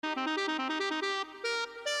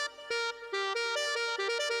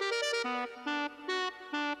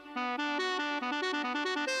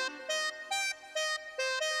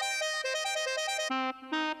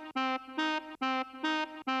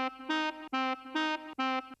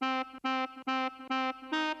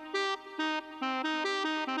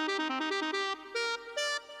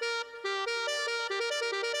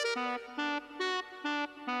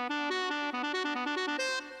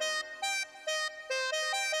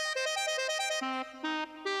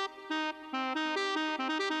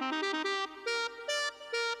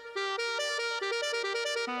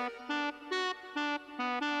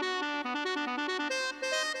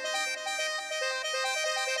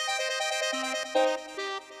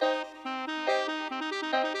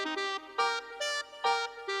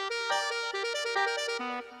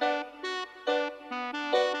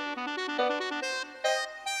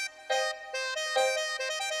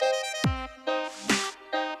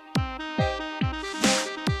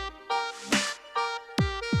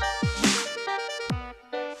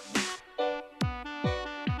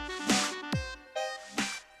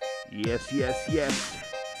Yes.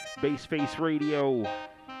 Bassface Radio.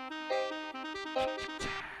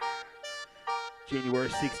 January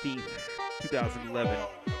 16th, 2011.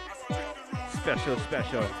 Special.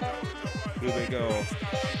 Here we go.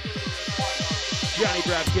 Johnny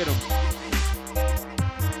Brap, get him.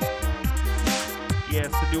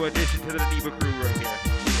 Yes, the new addition to the Neva crew right here.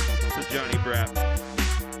 So Johnny Brap.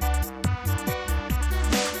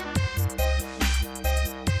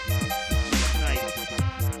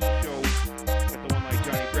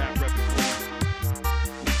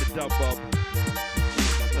 Bub,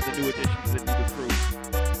 another new addition to the Neva crew,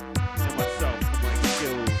 and myself, and my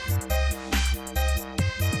skills.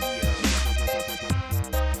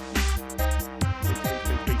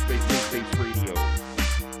 Bass Radio.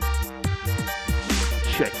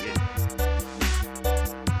 Check it.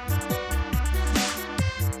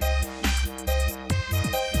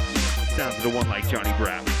 Sounds of the one like Johnny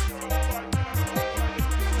Brap.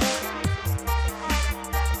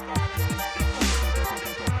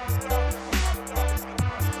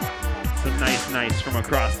 Nice from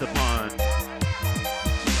across the pond.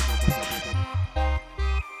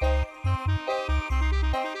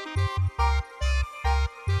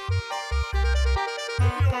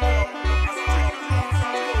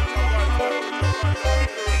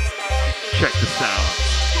 Check the sound.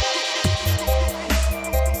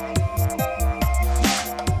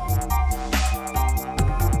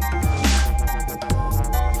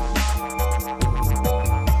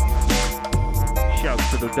 Shouts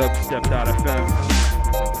to the dubstep.fm.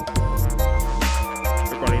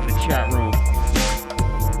 Everybody in the chat room.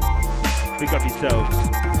 Pick up yourselves.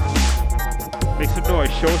 Make some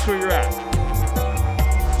noise. Show us where you're at.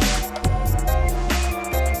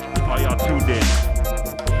 All y'all tuned in.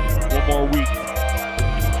 One more week.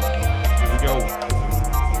 Here we go.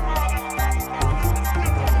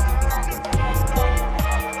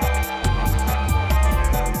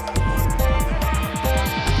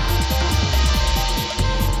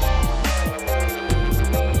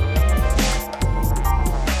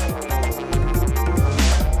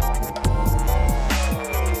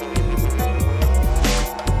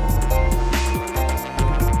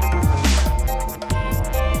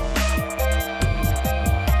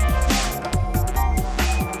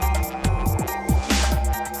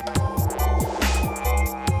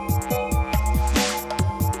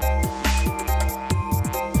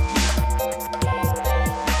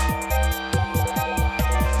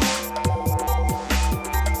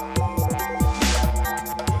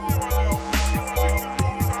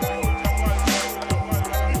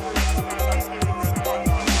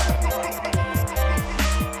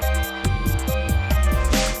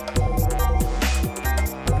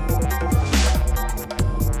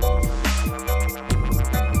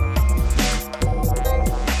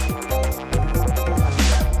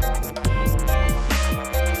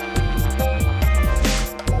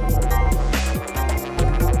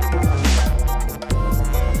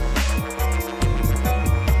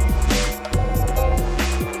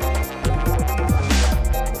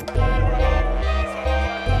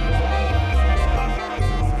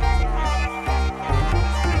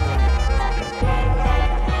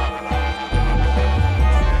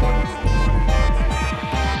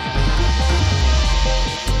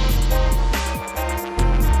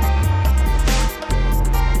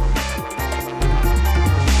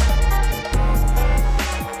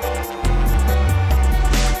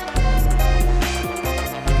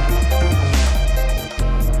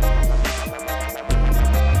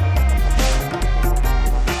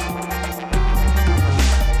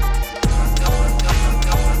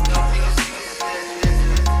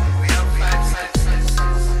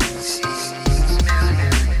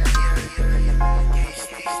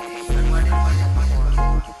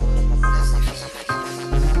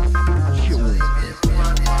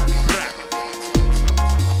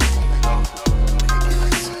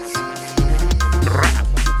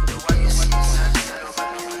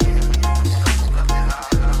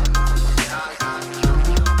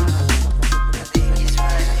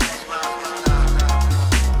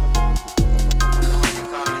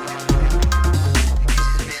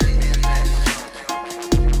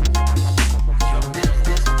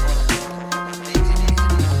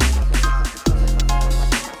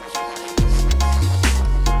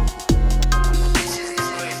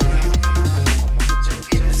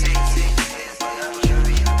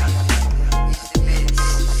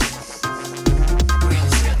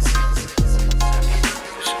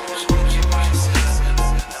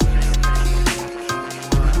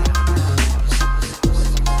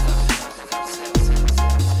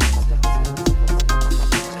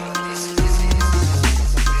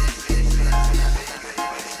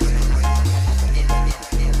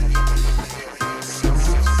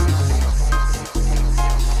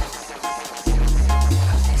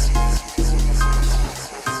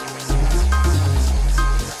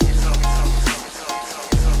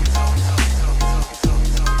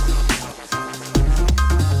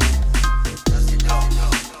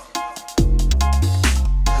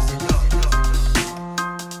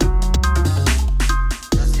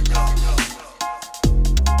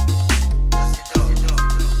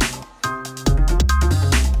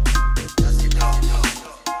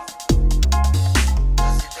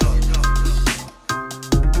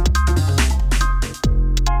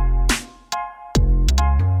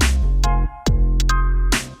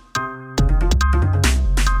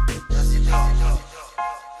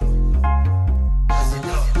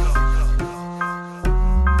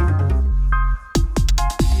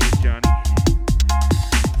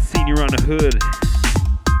 hood.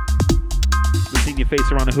 Been seeing your face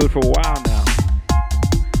around the hood for a while now.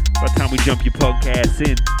 By the time we jump your punk ass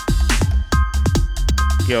in.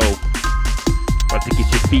 Yo, about to get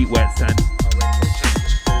your feet wet, son.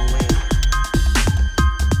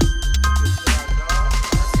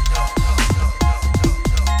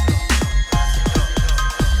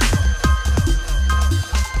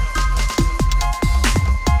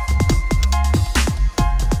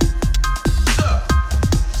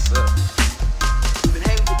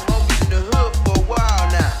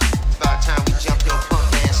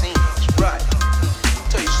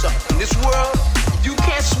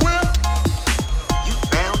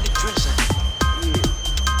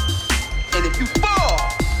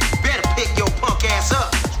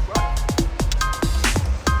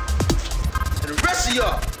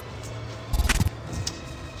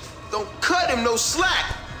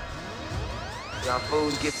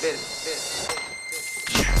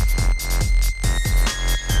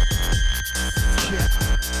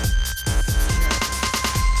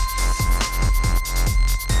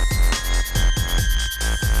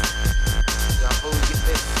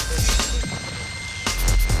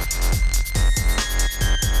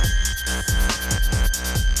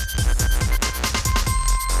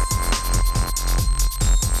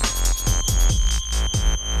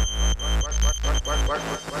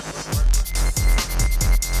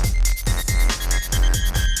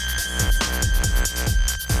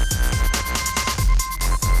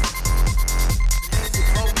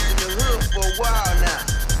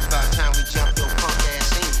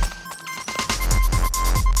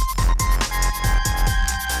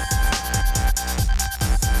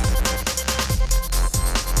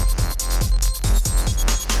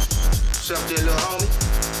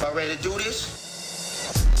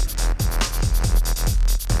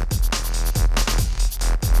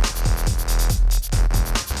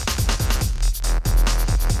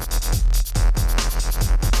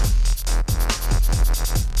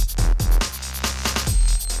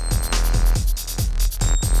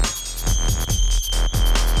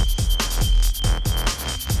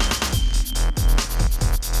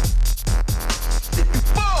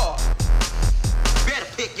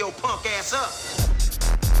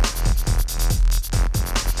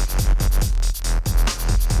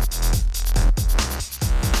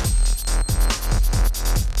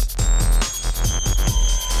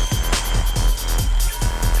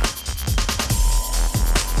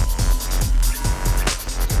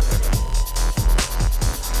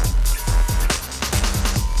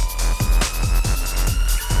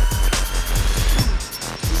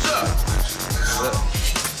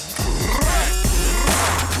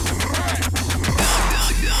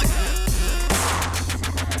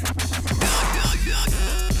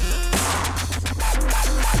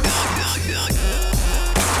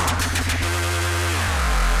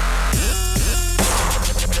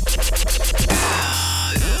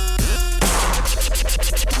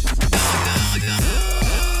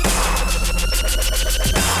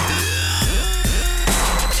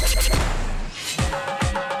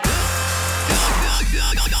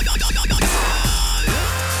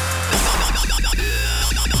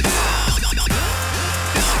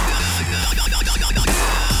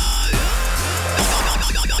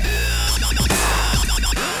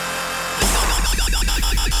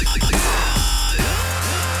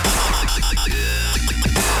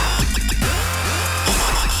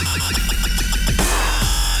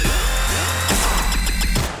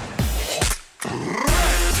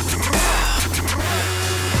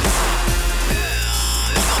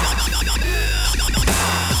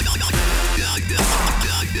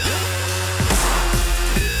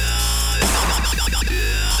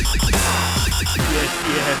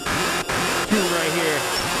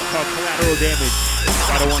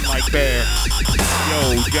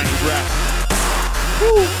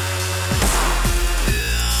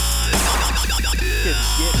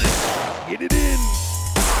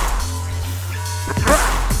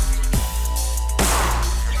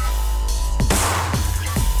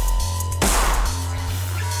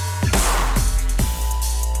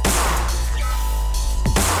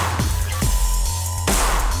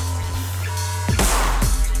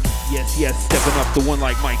 The one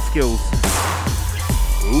like Mike Skills.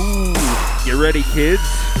 Ooh, you ready, kids?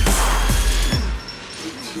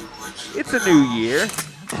 It's a new year.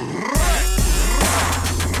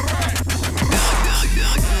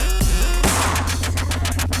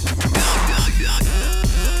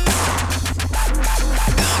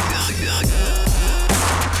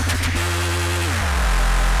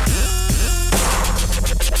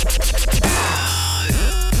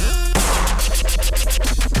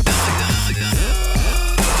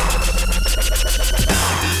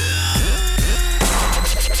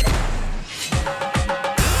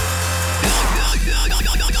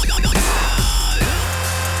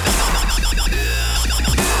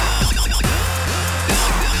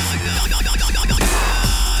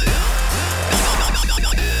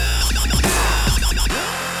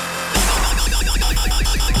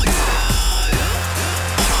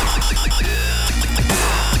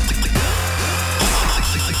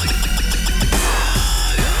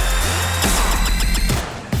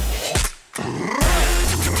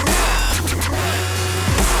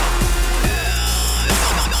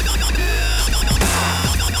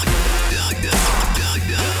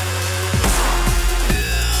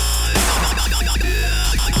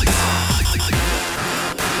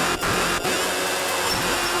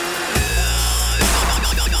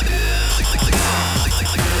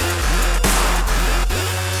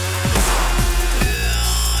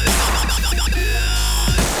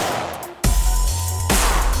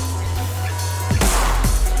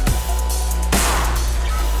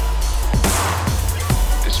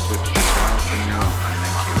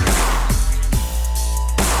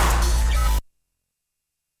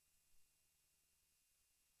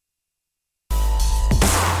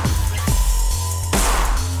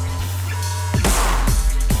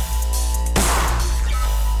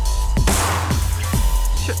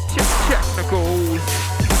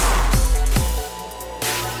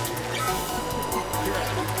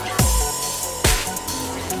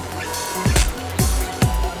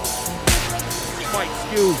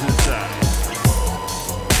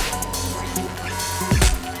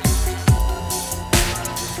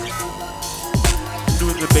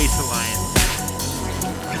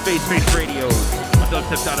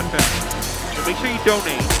 dubstep.fm. So make sure you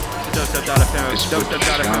donate to dubstep.fm,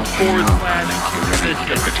 dubstep.fm/listen.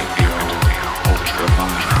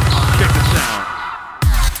 Check the sound.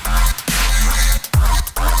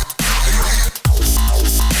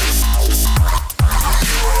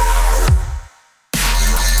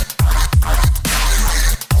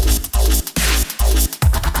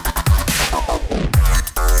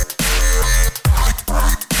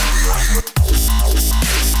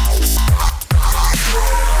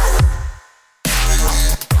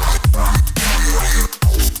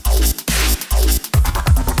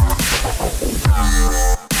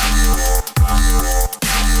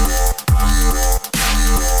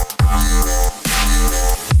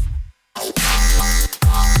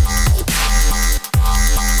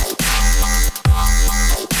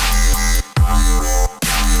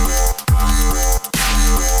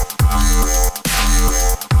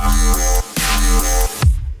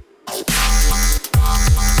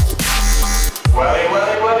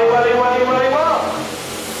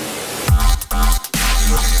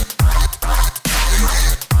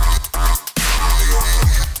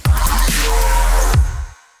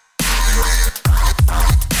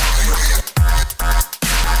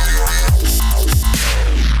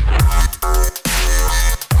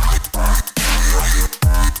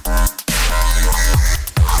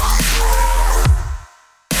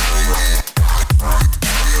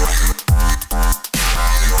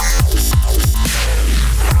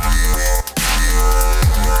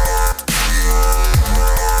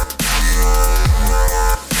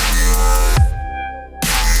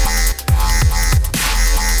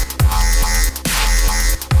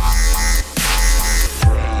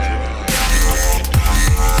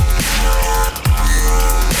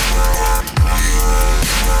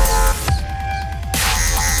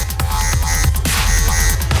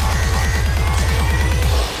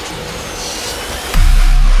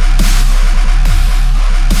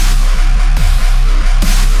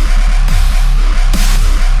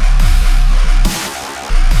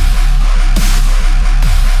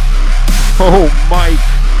 Oh, Mike.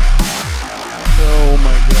 Oh,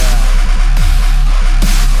 my God.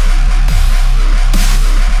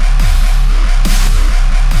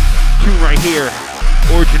 Tune right here.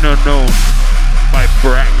 Origin Unknown by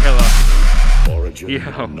Brat Killer. Origin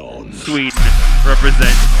Unknown. Sweden.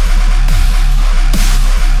 Represent.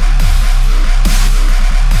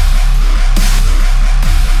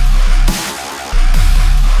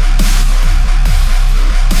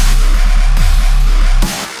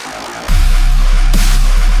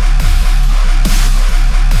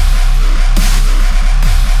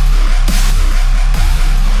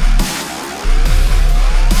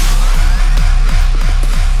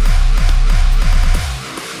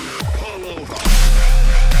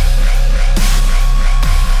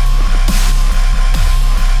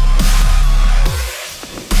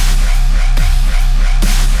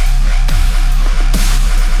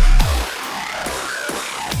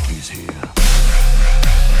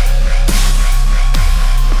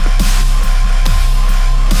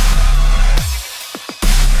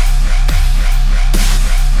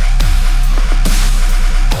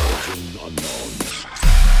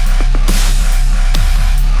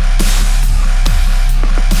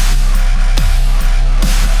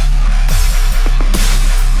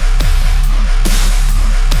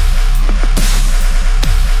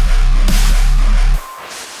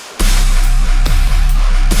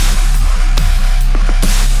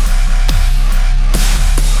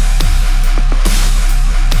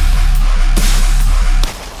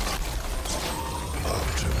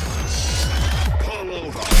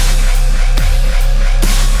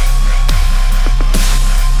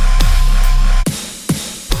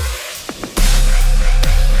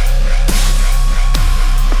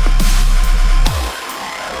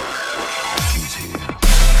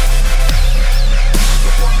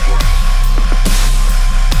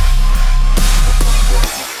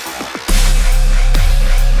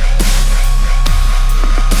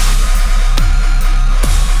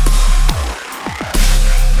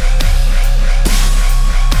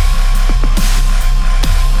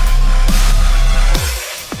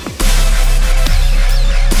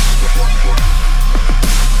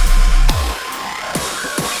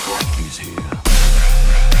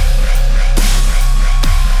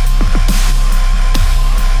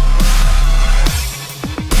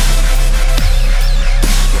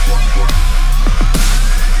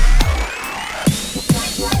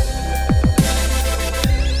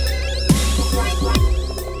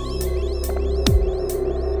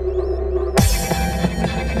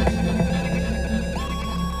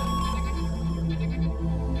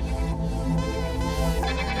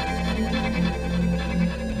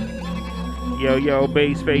 yo,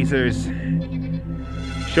 bass facers.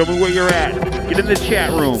 Show me where you're at. Get in the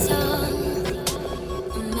chat room.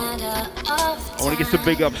 I want to get some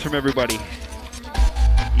big ups from everybody.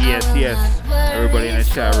 Yes, yes. Everybody in the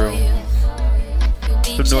chat room.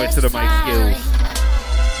 Some noise to the mic skills.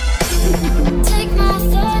 Take my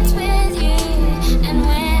thoughts with you, and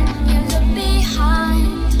when you look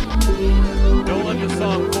behind, don't let the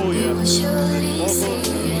song fool you. Surely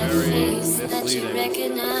see a face that you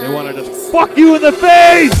recognize. They want to just fuck you in the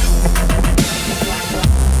face!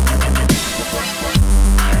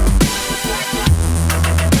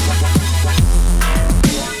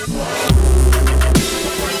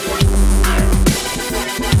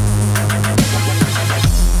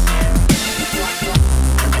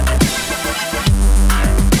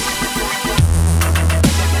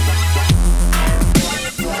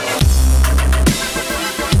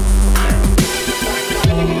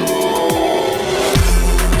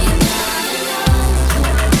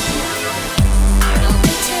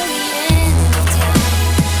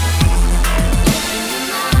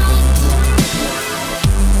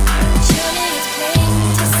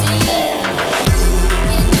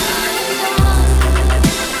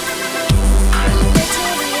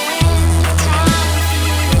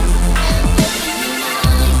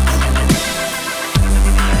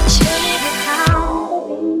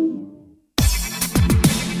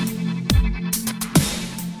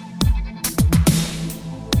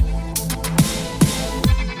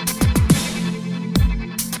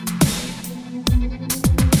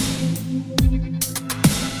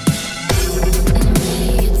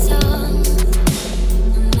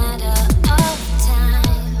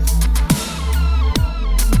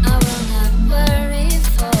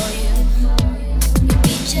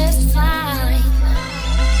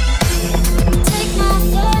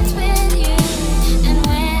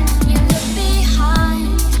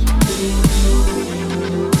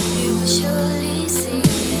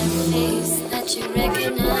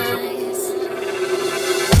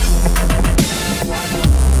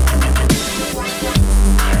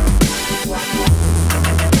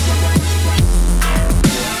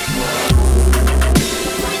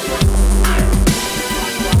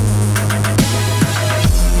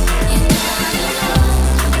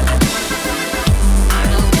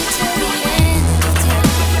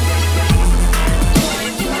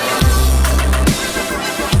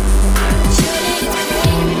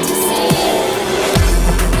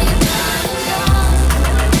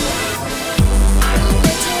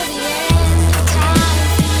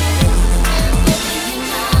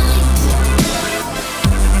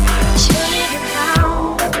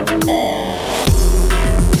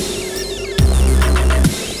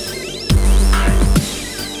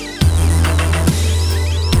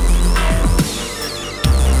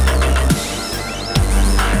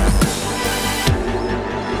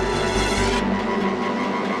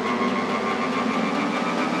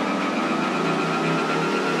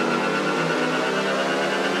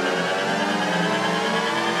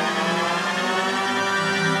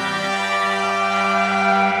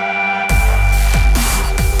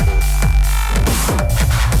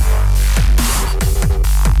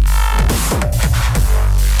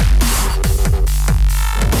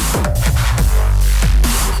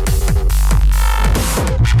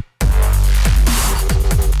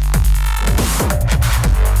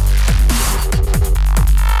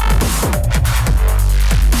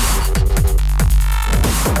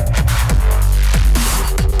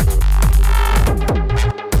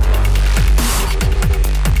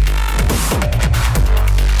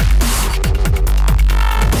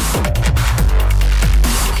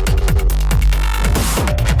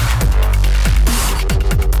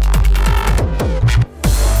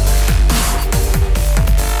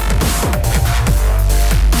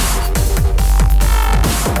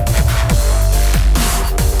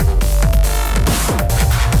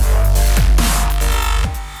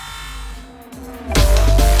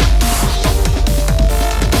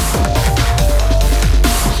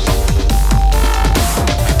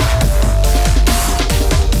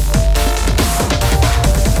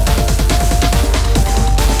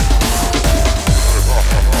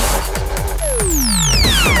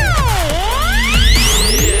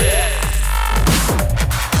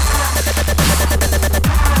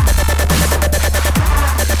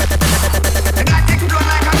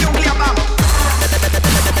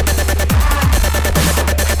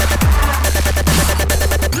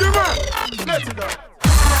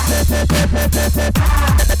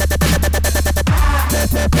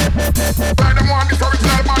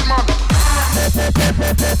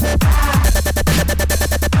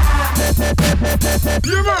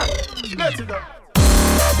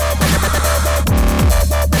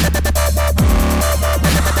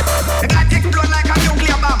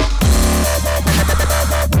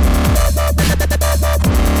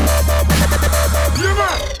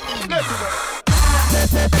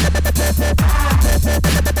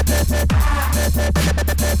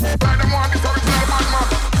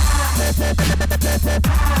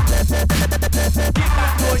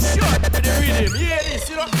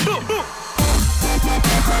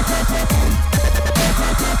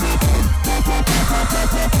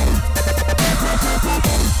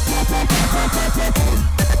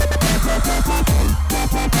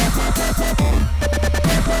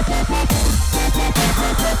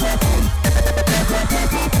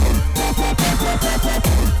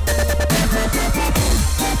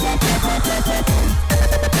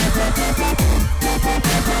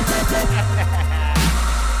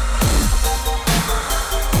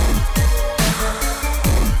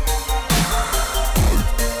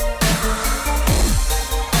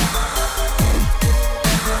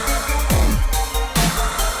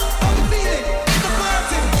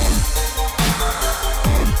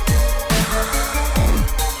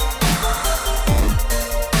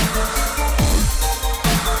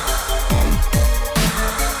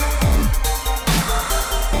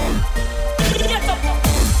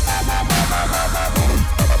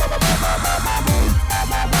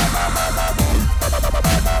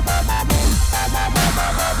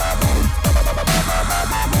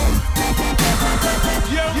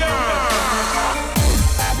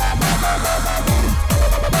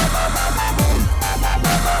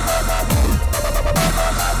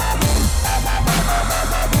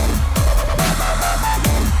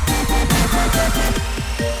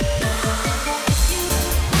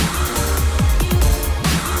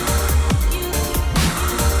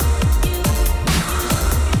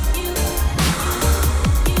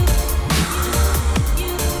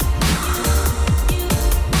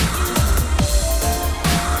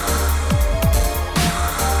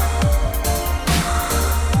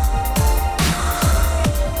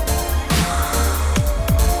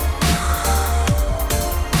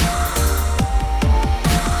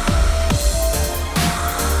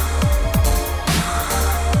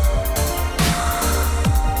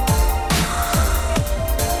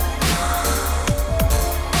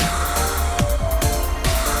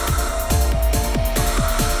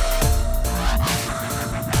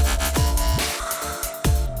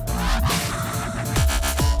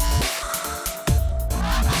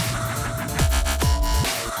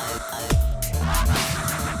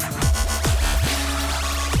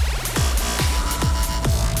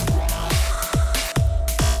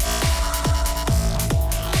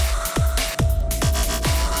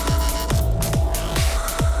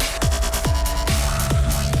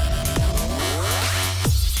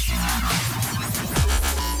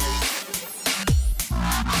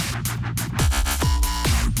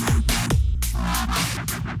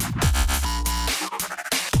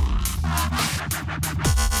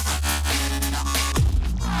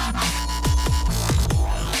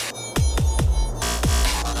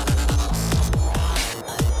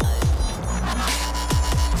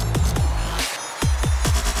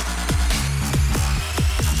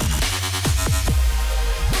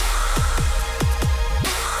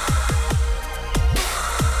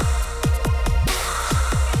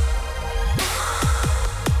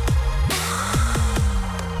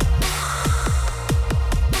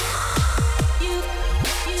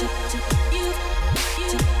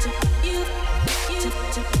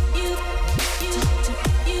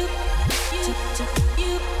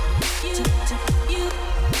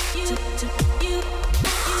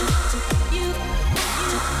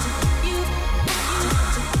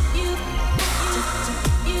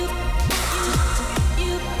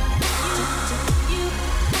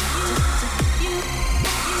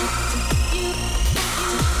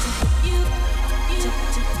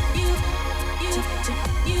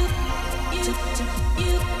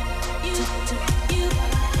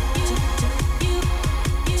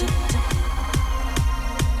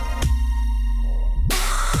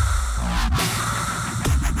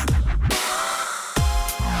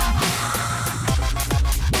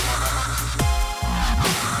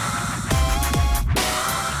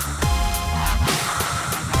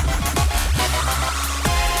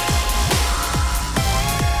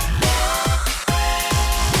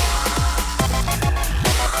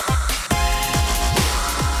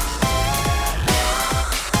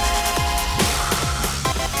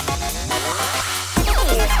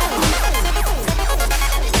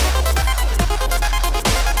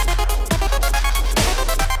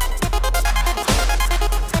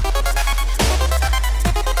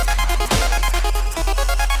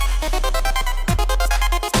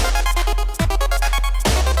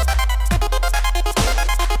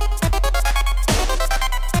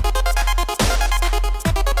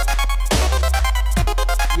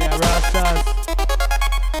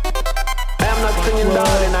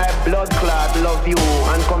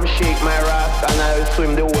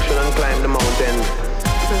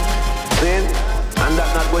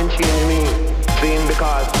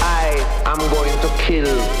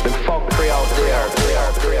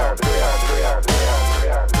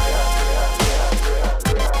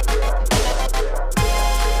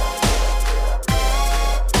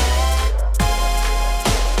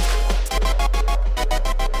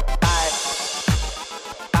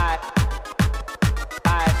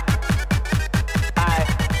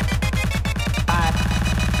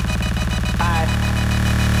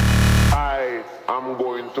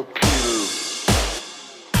 to kill.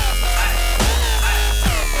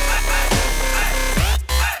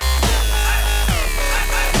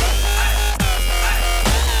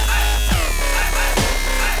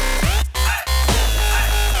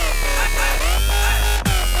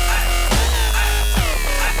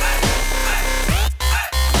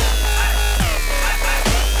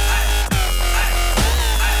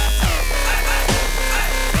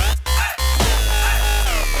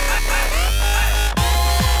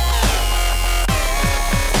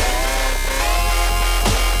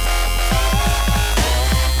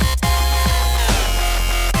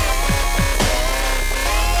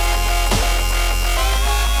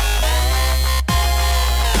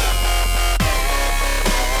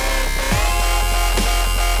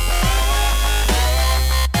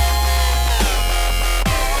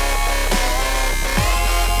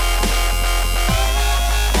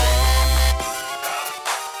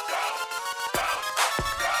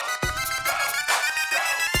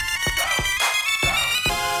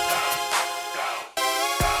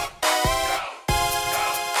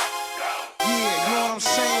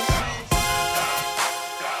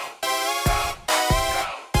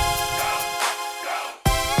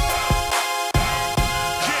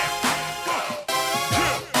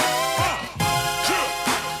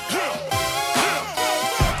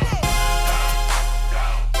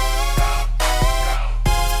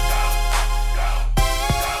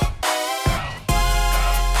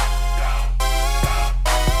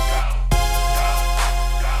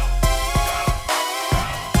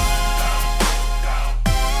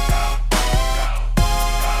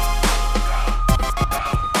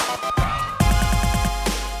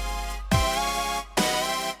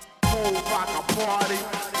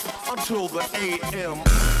 Until the AM.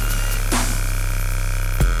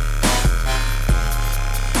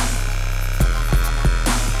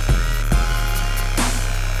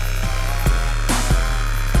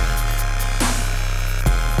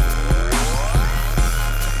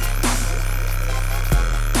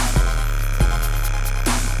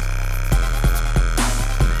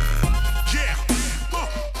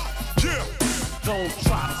 Don't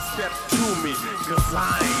try to step to me, 'cause I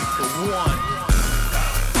ain't the one.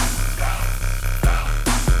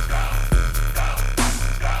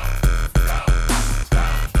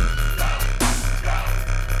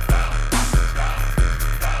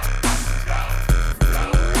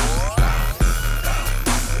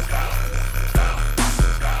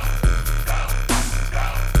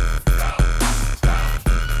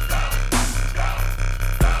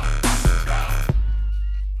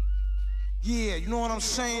 Yeah, you know what I'm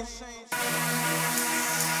saying?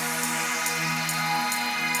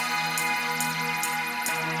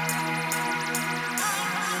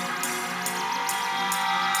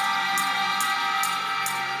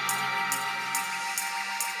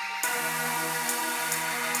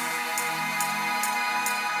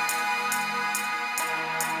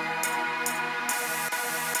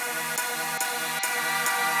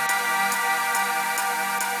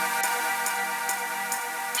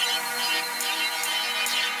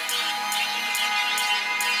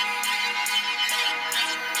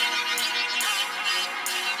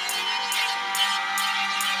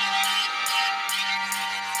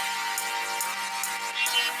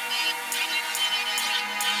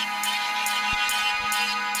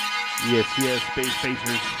 Yes, yes, Space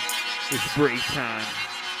Facers. It's break time.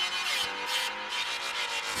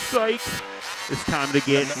 Psych. It's time to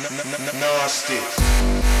get nasty.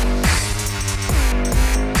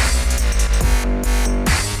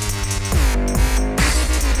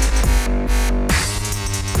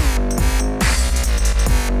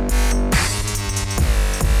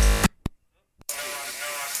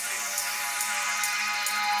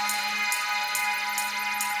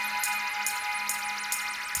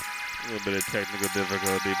 a little bit of technical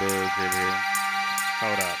difficulty buzz in here.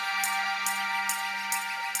 Hold up.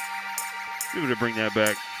 Give it to bring that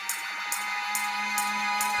back.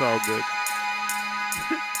 It's all good.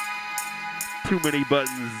 Too many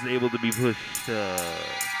buttons able to be pushed. Alright,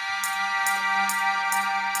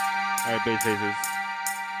 bass faces.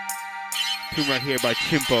 Tune right here by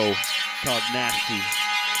Chimpo called Nasty.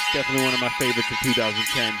 Definitely one of my favorites of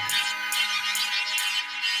 2010.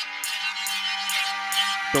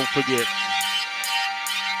 Don't forget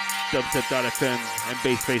Dubstep.fm and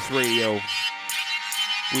Bassface Radio.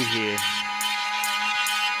 We're here.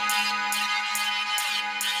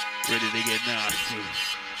 Ready to get nasty.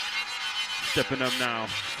 Stepping up now,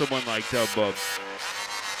 someone like Dub Bub.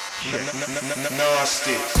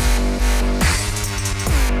 Nasty.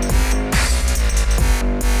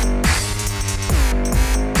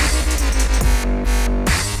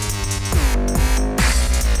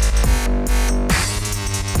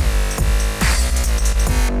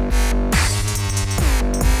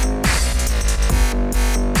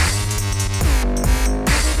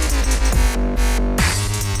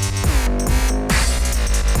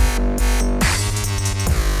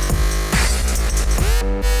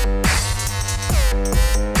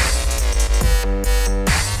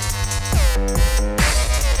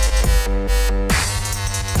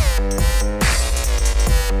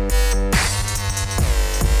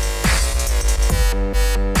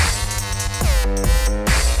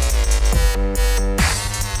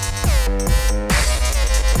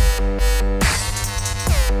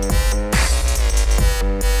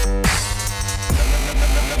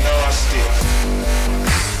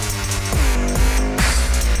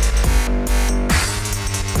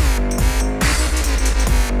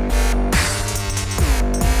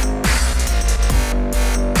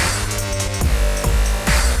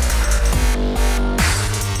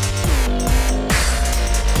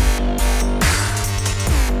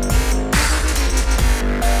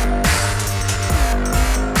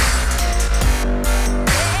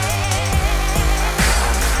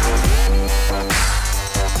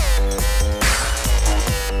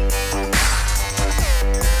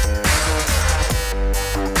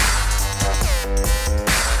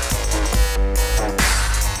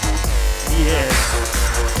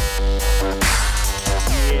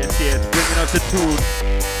 to Tune.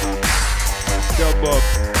 Dub up.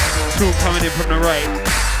 Tune coming in from the right.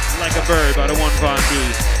 Like a bird by the one Von D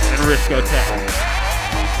and Risco Tech.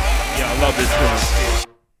 Yeah, I love this tune.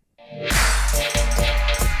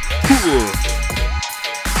 Cool.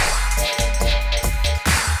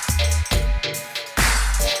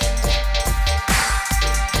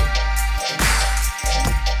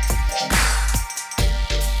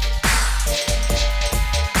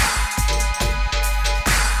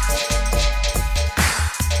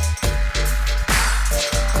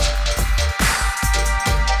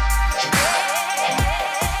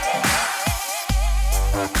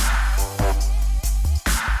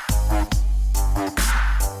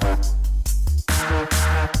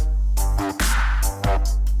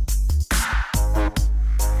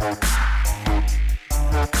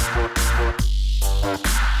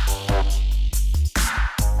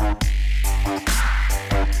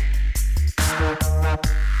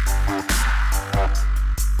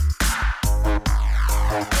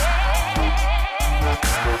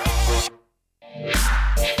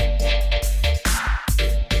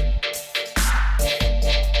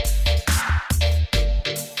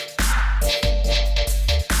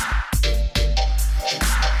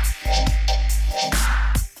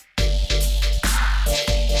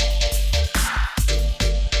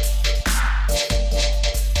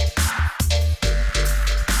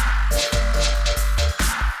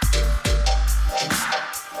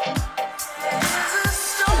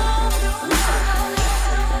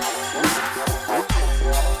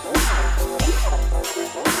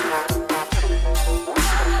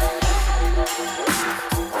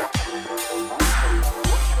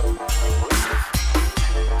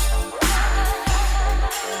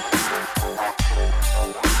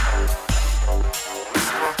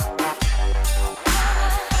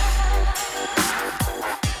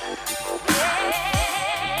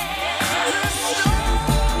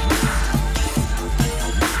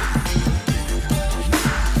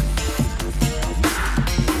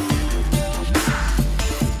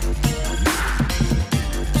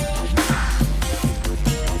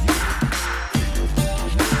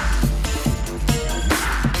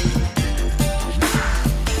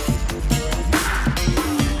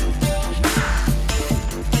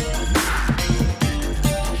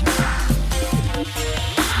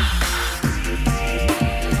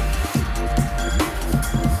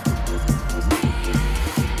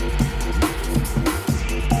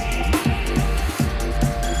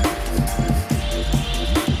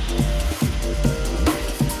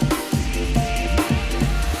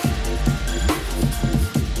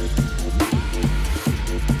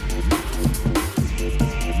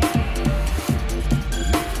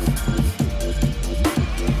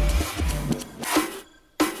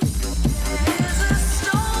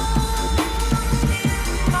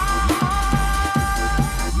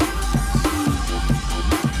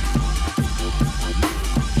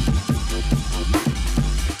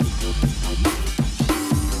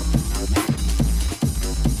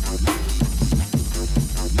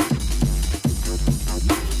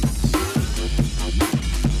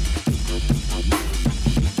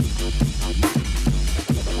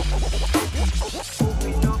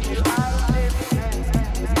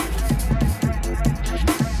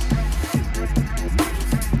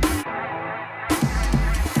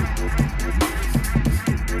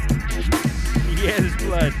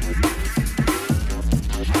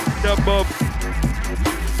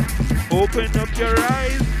 Open up your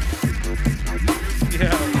eyes.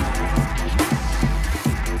 Yeah.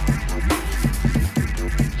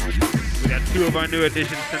 We got two of our new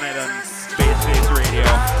additions tonight on Bass Face Radio.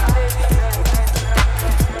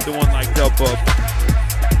 The one like Dub Bub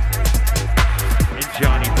and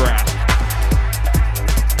Johnny Brass.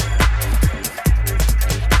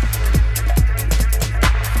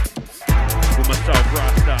 With myself,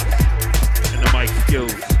 Rostas, and the mic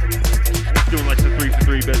skills. Doing like some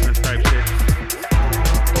 3-for-3 business type shit.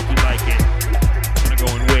 Hope you like it. Gonna go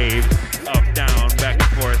in waves, up, down, back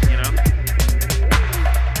and forth, you know?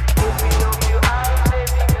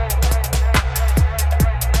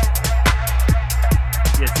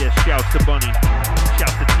 Yes, yes, shouts to Bunny.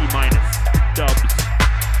 Shouts to T-Minus. Dubs.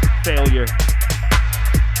 Failure.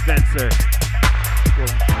 Spencer.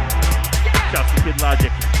 Shouts to Kid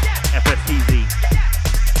Logic. FSTZ.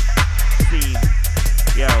 Scene.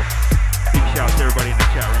 Yo. Big shouts to everybody in the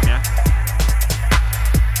chat room, yeah?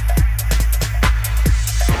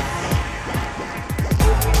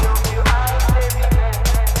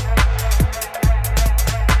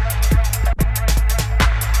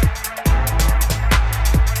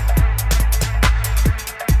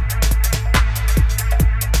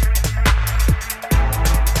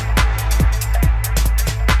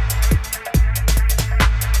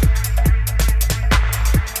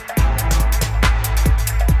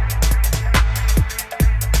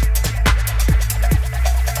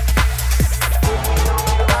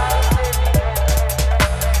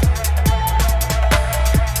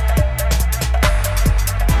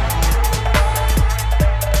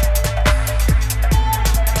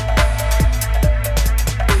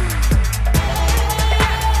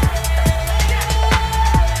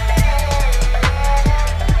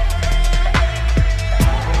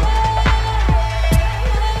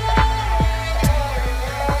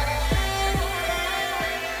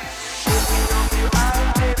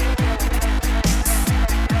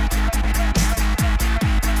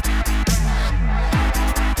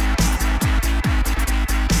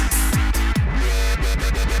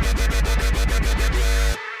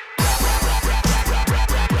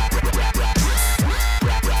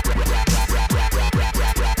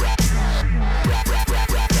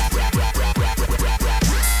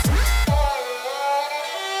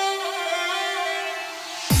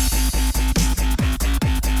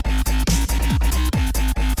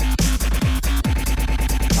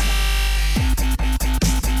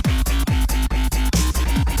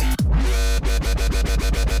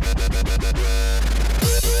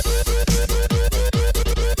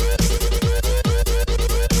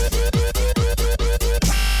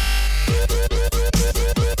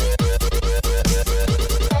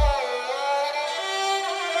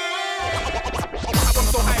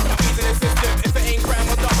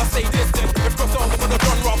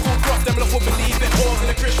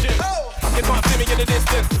 musician. You can't see me in the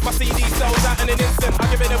distance. My CD sells out in an instant. I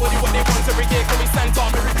give anybody what they want every year. Call me Santa,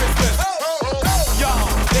 Merry Christmas. Yo,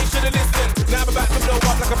 they should've listened. Now I'm about to blow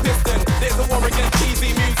up like a piston. There's a war against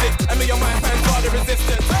cheesy music, and me and my fans are the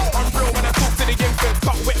resistance. I'm real when I talk to the infants.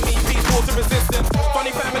 Can't wet me, peace, water resistance.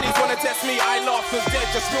 Funny families wanna test me, I laugh 'cause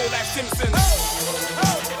they're just real like Simpsons.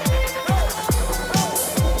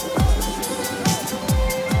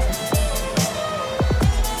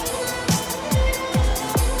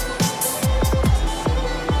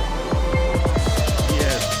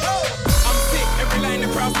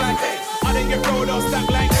 I didn't get rolled or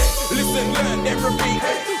stacked like listen, learn, then repeat.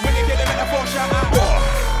 When you get a metaphor, shout out.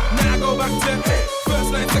 Now I go back to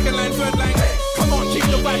first line, second line, third line. Come on, keep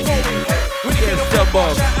the vibe going. When you get a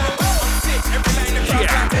metaphor, shout out. I'm sick, every line across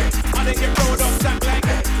like I didn't get rolled or stacked like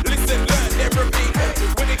listen, learn, then repeat.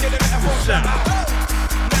 When you get a metaphor, shout out.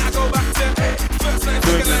 Now I go back to first line,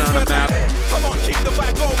 second line, third line. Come on, keep the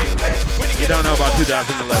vibe going. When you don't know about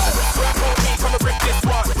 2011. Come and rip this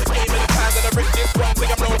one. Aim in the past and I rip this one. Say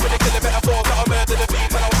I'm known for the killer metaphors that I murder the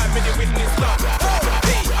beat. And I'll have many witness love.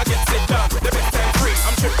 Hey, I get sick done. The best time free.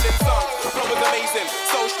 I'm tripling songs. Flow was amazing.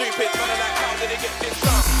 So stupid. None of that how did it get this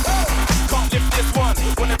done? Can't lift this one.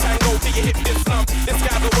 When the tango, till you hit this slump. This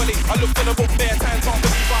guy's a willy. I looked in the book there. Time can't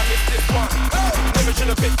believe I missed this one. Never should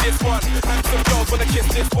have picked this one. Handsome girls wanna kiss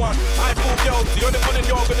this one. I pull girls. The only one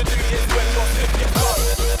you're gonna do is when you're sick this one.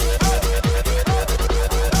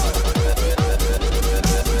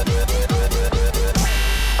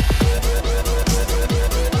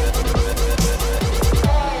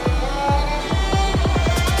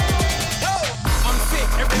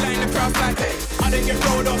 I didn't get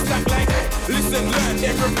rolled or stacked like listen, learn,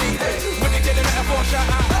 then repeat. When you get a metaphor, shout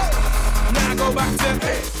out. Now I go back to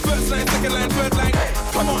first line, second line, third line.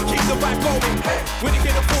 Come on, keep the vibe going. When you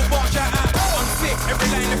get a full bar, shout out. I'm sick, every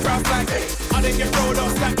line the crowd's like I didn't get rolled or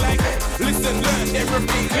stacked like listen, learn, then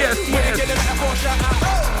repeat. When you get a metaphor, shout out.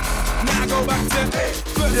 Now I go back to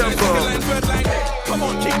first line, second line, third line. Come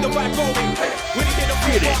on, keep the vibe going. When you get a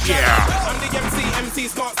full bar, shout out. I'm the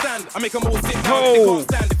MCs can't stand. I make them all sit down if they can't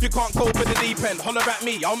stand. If you can't cope with the deep end, holler at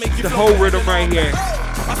me, I'll make you the flow. whole rhythm right here.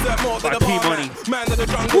 I serve more than a bar man of the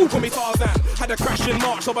jungle, call me Tarzan. Had a crash in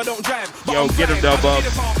March, so I don't drive. Yo, get him, Del Bob.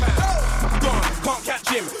 Gone, can't catch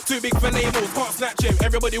him. Too big for labels, can't snatch him.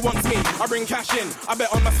 Everybody wants me, I bring cash in. I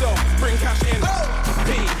bet on myself, bring cash in.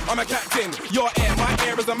 P, I'm a captain. Your air, my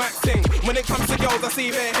air is a max thing. When it comes to girls, I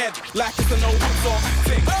see their head like it's a no hooks or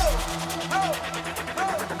acting.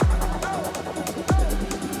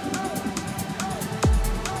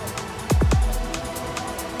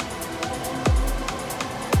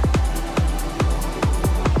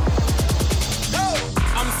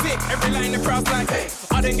 Every line the crowd's like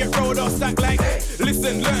I didn't get rolled or stacked like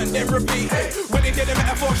listen, learn, then repeat. When you get a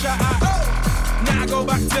metaphor, shout out. Now I go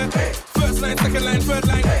back to first line, second line, third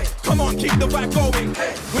line. Come on, keep the vibe going.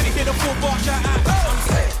 When you get a full bar, shout out.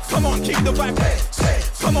 Come on, keep the vibe.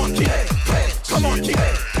 Come on, keep. Come on, keep.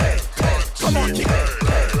 Come on, keep.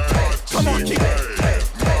 Come on, keep.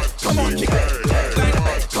 Come on, keep.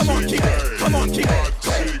 Come on, keep. Come on, keep.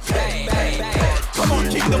 Come on,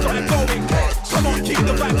 keep the vibe going. Come on, keep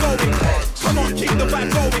the vibe going. Come on, keep the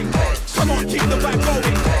vibe going. Come on, keep the vibe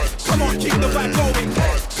going. Come on, keep the vibe going.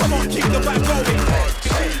 Come on, keep the vibe going.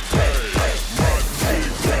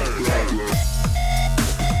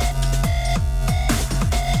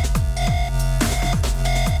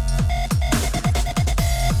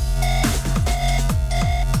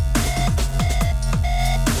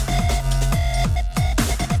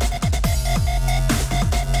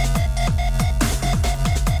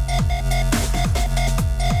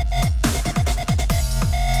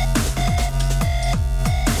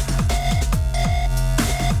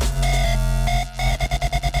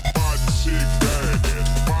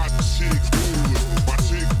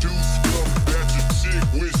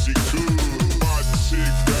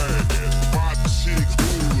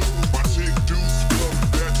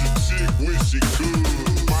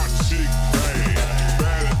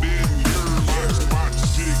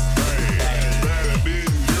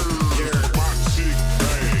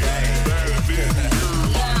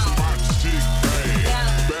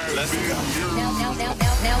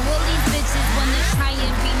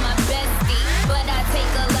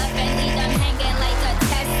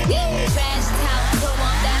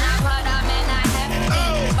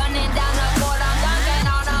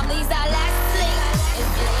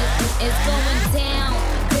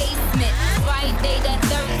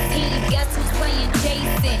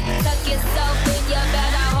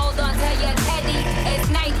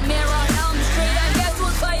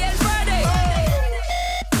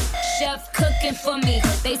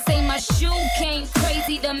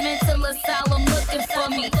 mental asylum looking for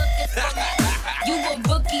me. You a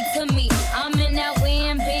rookie to me. I'm in that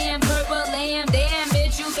wham bam, purple lamb. Damn,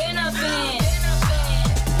 bitch, you been a fan.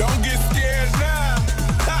 Don't get scared now.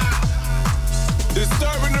 Ha!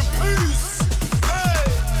 Disturbing the peace. Hey!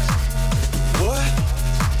 What?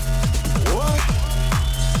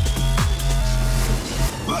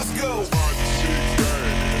 Let's go.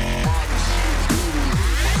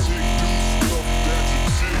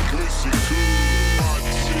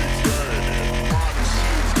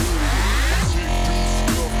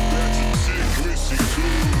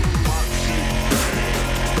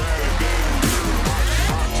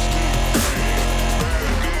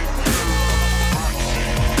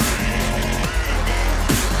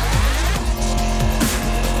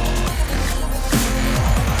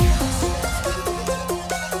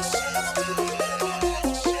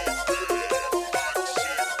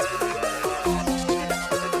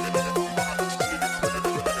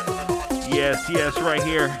 Yes, right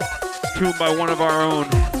here. Tuned by one of our own.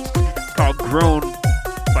 Called Grown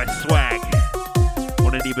by Swag.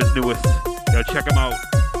 One of Neba's newest. Yo, check him out.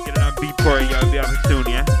 Get it on Beatport, yo. It'll be out soon,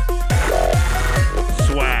 yeah?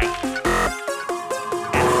 Swag.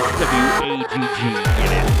 SWAGG.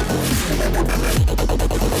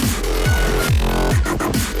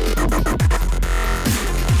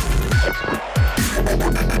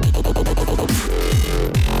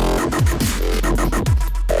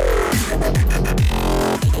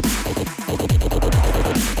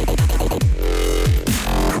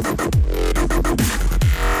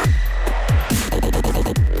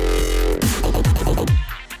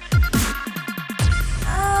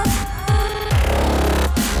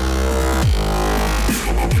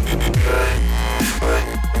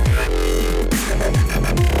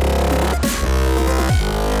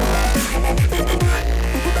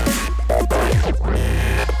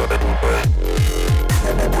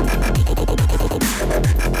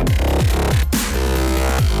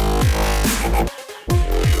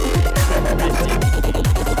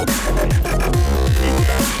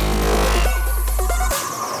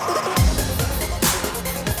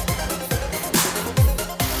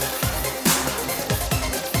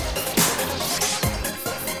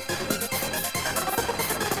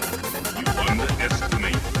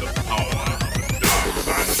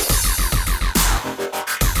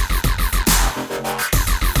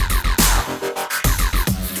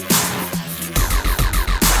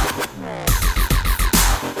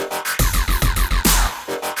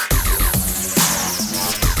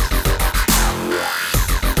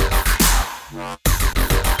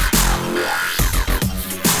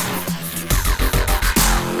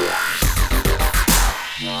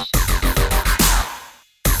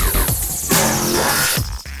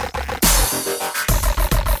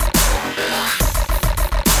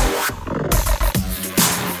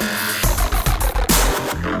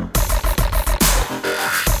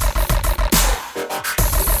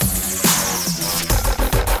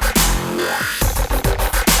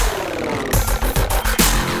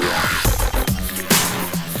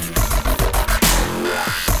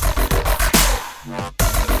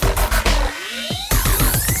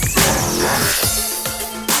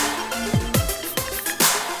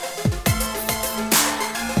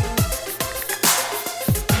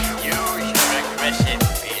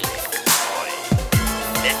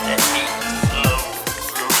 Get it?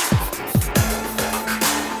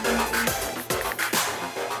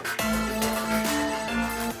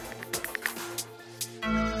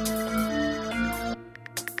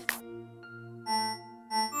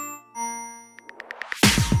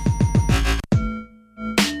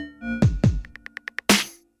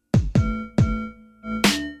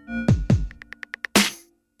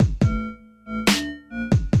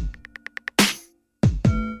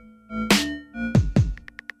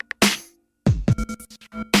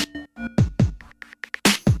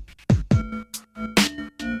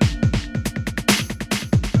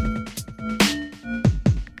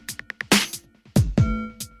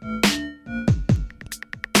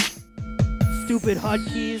 Stupid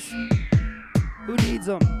hotkeys. Who needs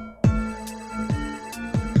them?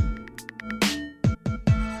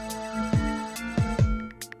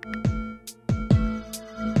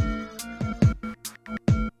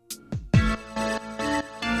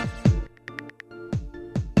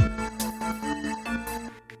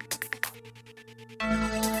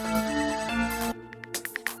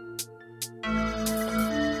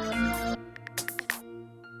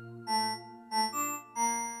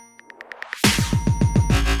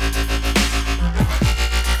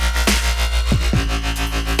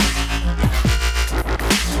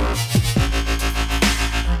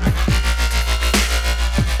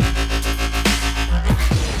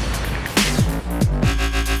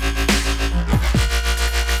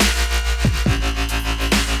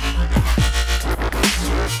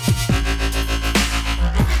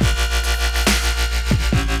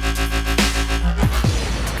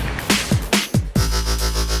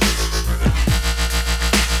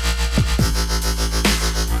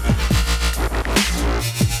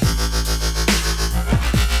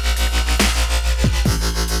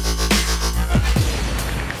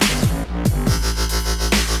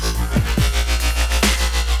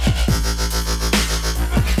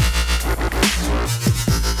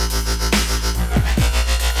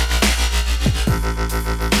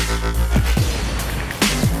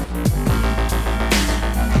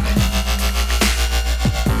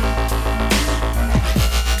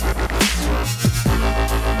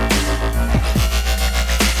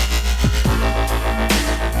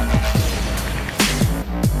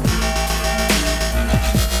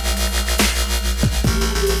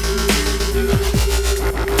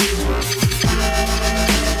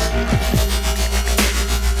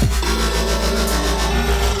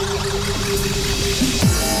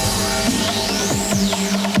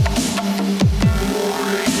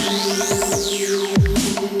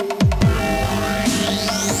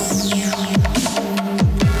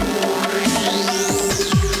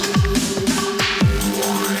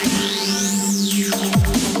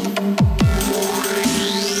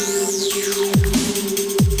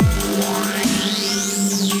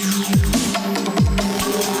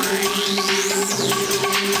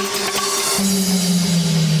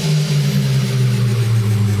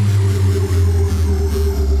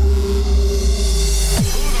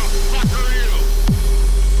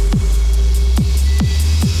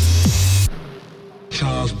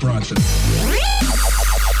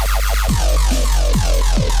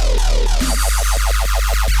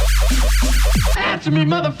 Answer me,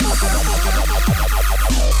 motherfucker.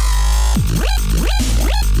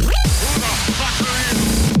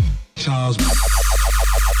 Charles.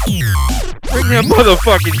 Bring that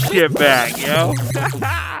motherfucking shit back, yo.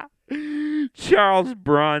 Charles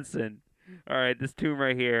Bronson. All right, this tune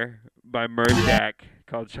right here by Mershak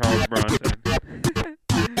called Charles Bronson.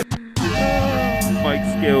 Mike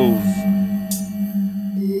Skills.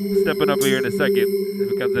 Stepping up here in a second.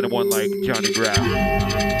 If it comes in a one like Johnny Graff.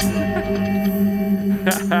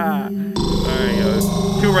 Alright,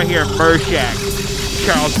 yo. Two right here, Mershak,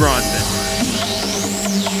 Charles Bronson.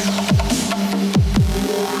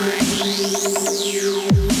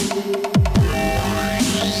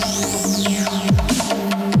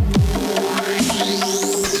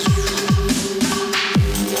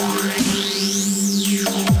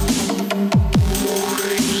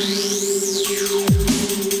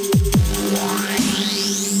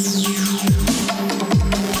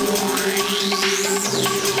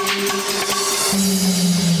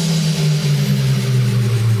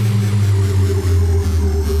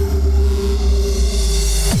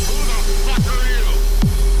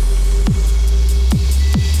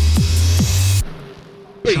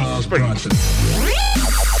 Bronson.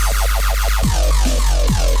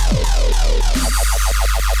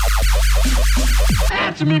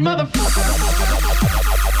 Answer me, motherfucker.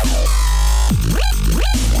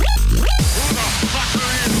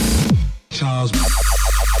 Charles Bronson.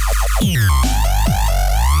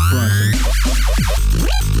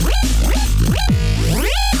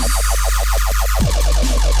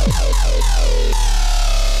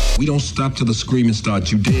 We don't stop till the screaming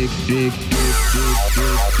starts. You dig, dig, dig, dig,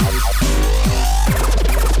 dig, dig.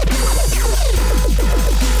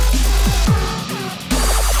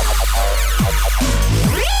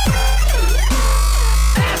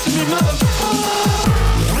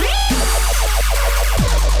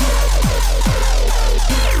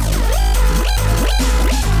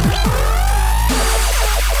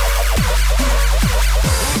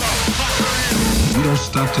 We don't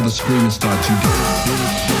stop till the screaming starts. You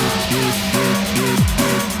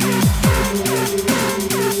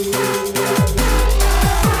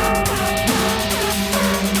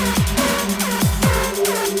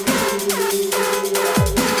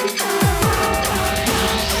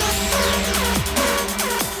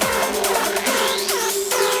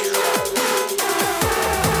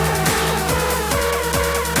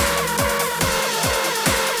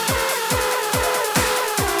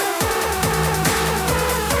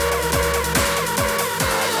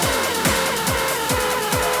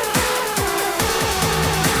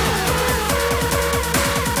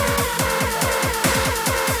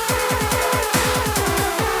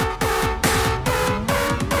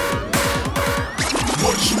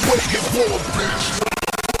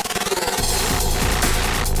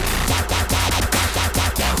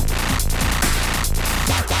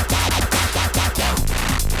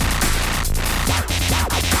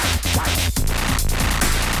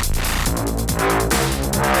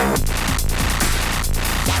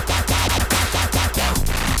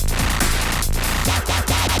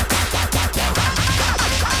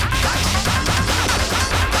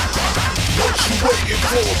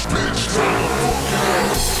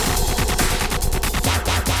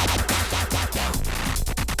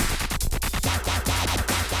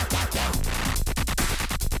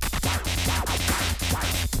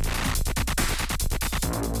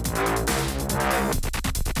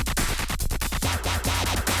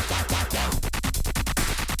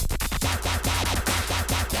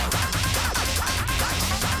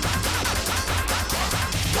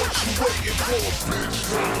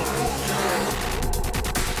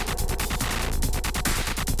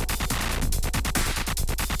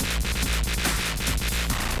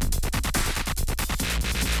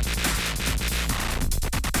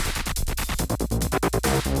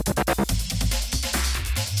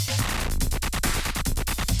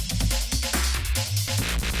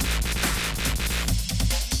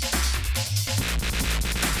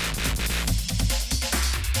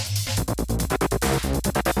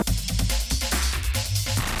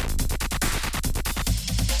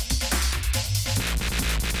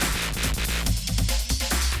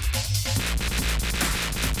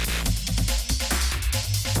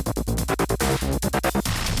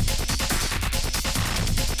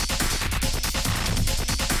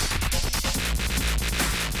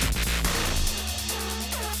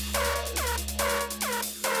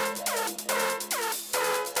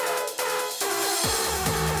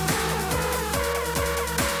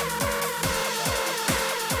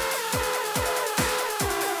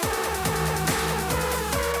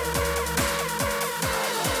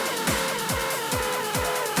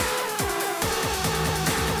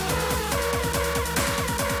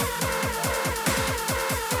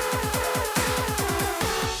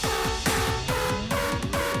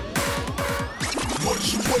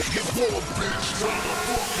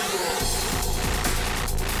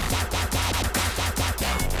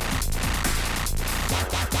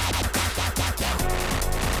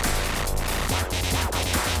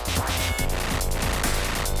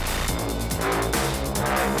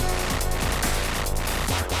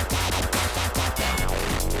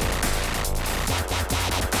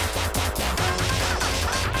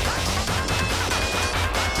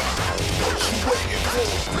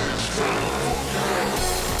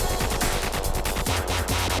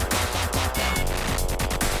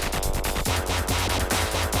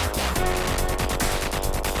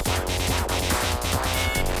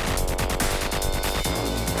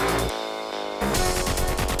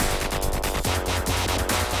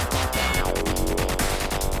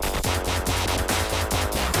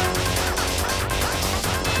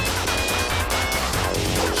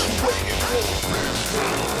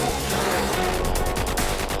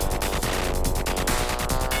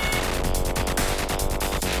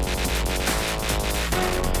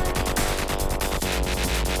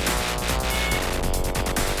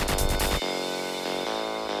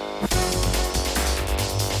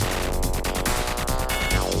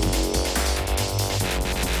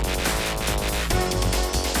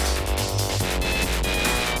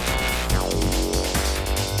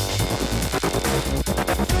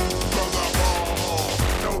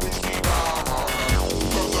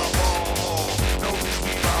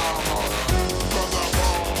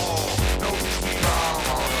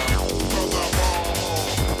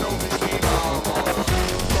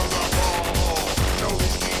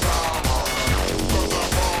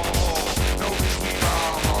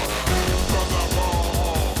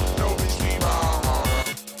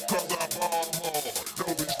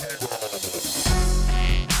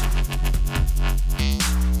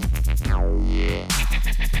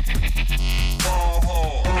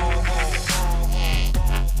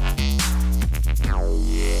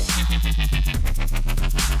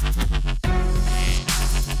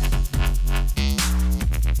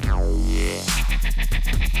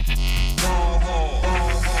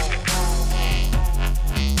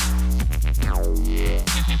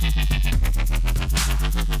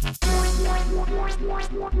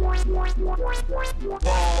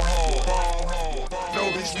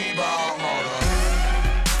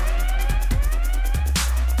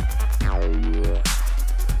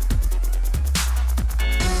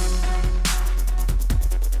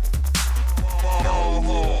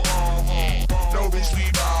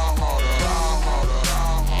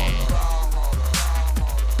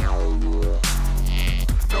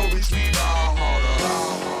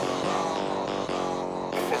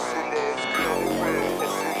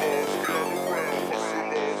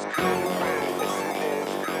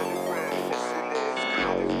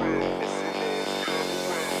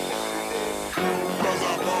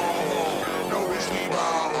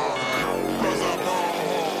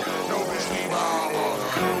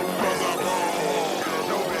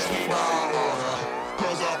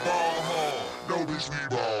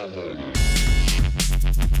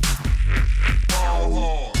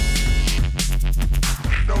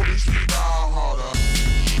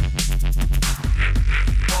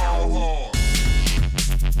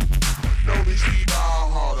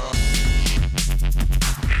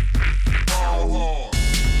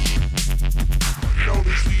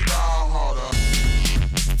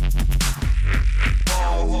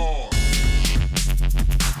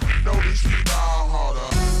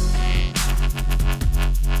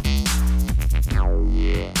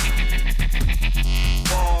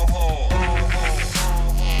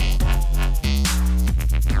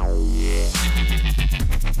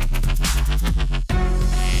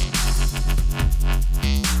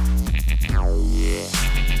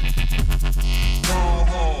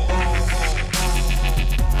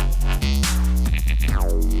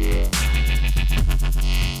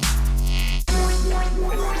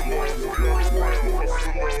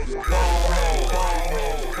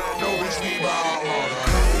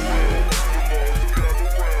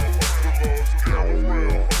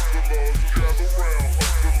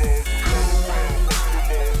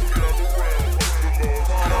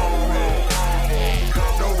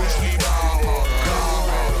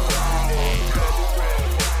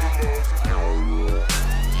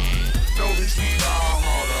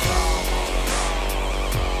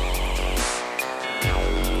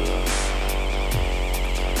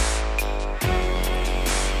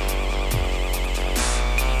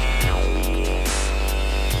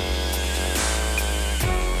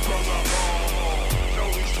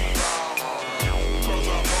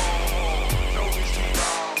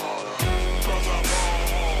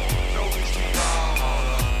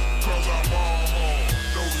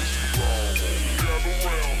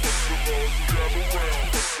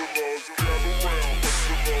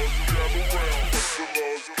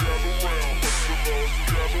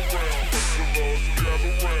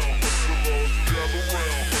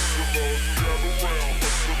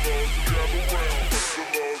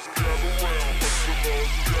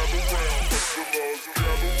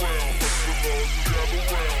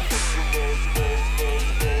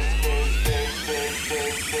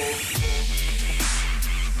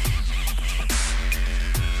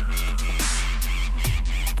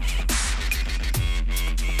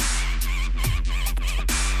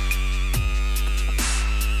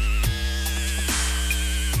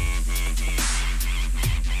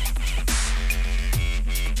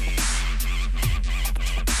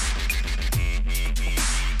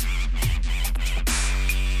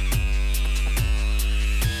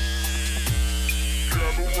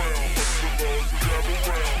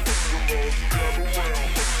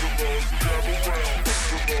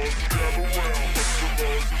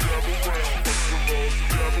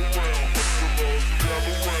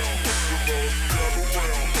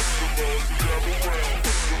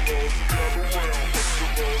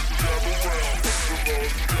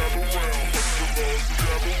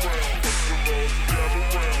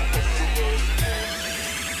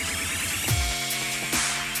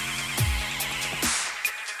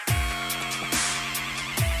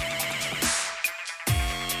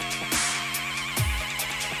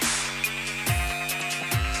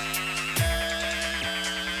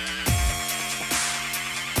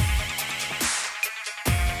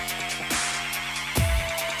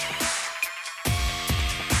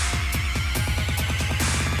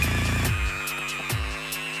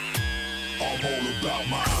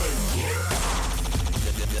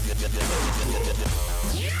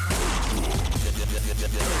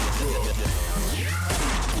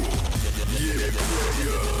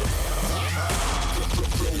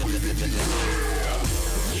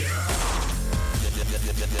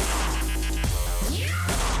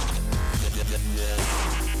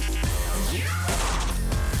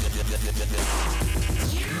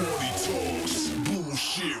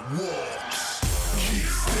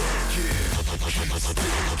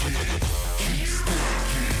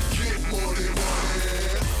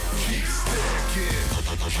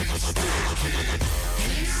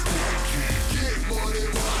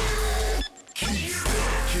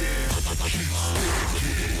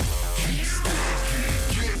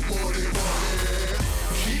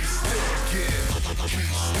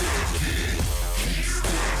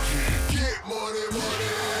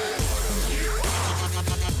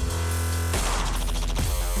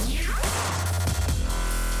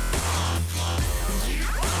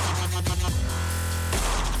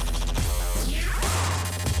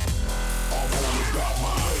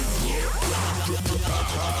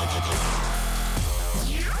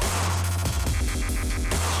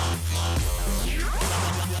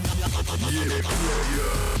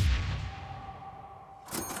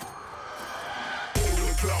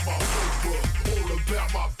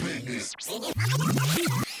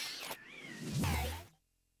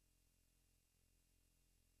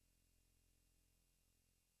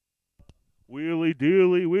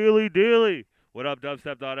Wheelie dealy. What up,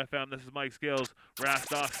 dubstep.fm? This is Mike Skills.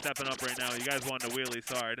 Rastoff stepping up right now. You guys wanted a wheelie.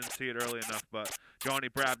 Sorry, I didn't see it early enough, but Johnny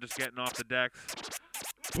Pratt just getting off the decks.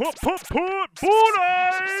 Put, bullet!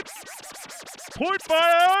 0.5!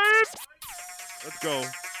 Let's go.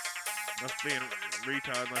 That's being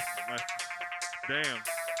retard. Damn.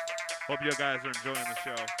 Hope you guys are enjoying the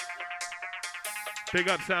show. Big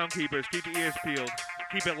up Soundkeepers. Keep your ears peeled.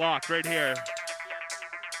 Keep it locked right here.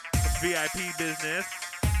 VIP business.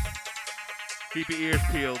 Keep your ears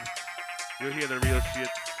peeled. You'll hear the real shit.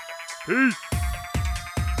 Peace.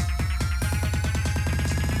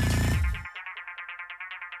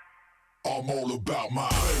 I'm all about my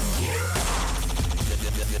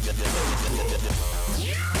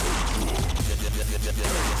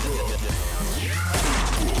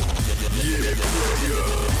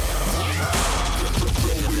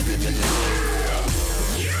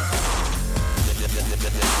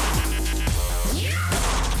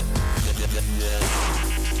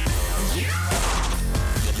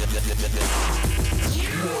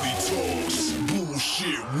money talks,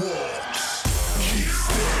 bullshit walks. Keep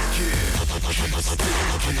stacking, keep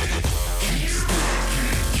stacking, keep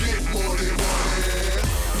stacking. Get money.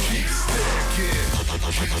 Keep stacking,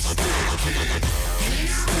 keep stacking, keep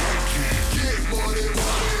stacking. Get money.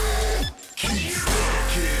 Keep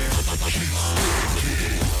stacking, keep stacking,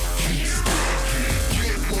 keep stacking.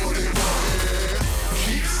 Get money.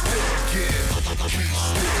 Keep stacking, keep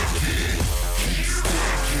stacking, keep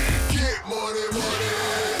stacking. Get money.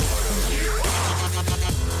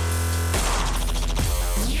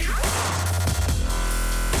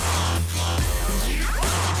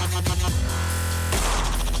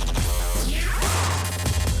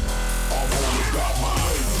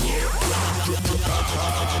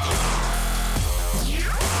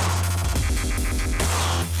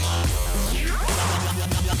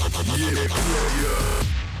 Yeah, player.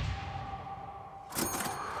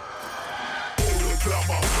 All about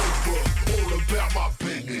my paper, all about my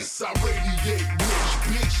business. I radiate rich,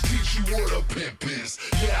 bitch, teach you what a pimp is.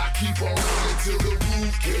 Yeah, I keep on running till the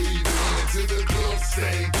roof cave in, till the club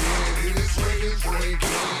stank in, and it's raining rain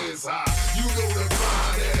cans. You know the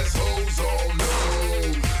fine ass hoes all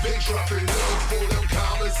know. They drop it low for them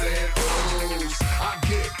commas and O's. I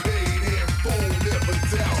get paid in full, never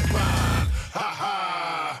doubt mine. Ha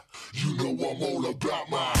ha, you know I'm all about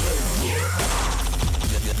my paper.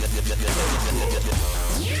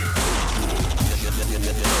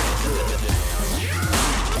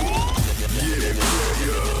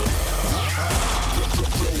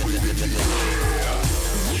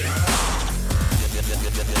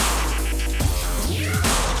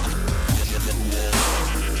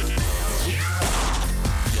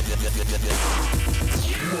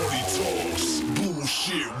 Money talks,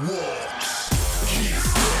 bullshit walks. Keep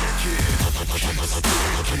stacking, keep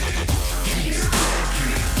stacking, keep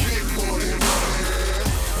stacking. Get money, money.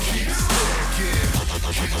 Keep stacking,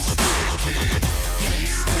 keep stacking, keep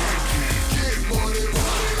stacking. Get money,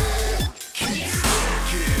 money. Keep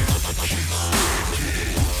stacking, keep stacking,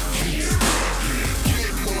 keep stacking.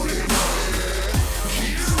 Get money, money.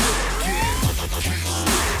 Keep stacking, keep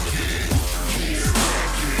stacking, keep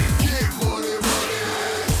stacking. Get money, money.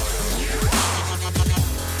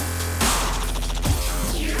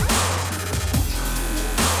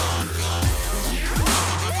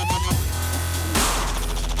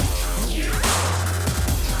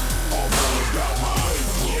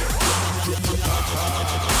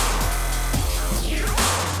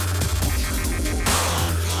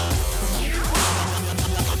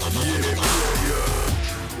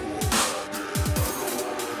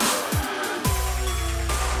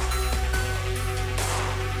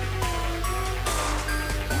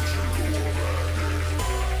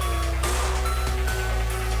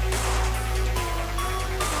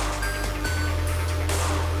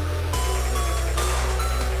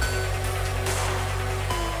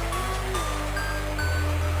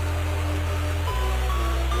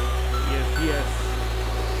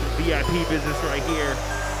 VIP business right here.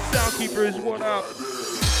 Soundkeepers, what up?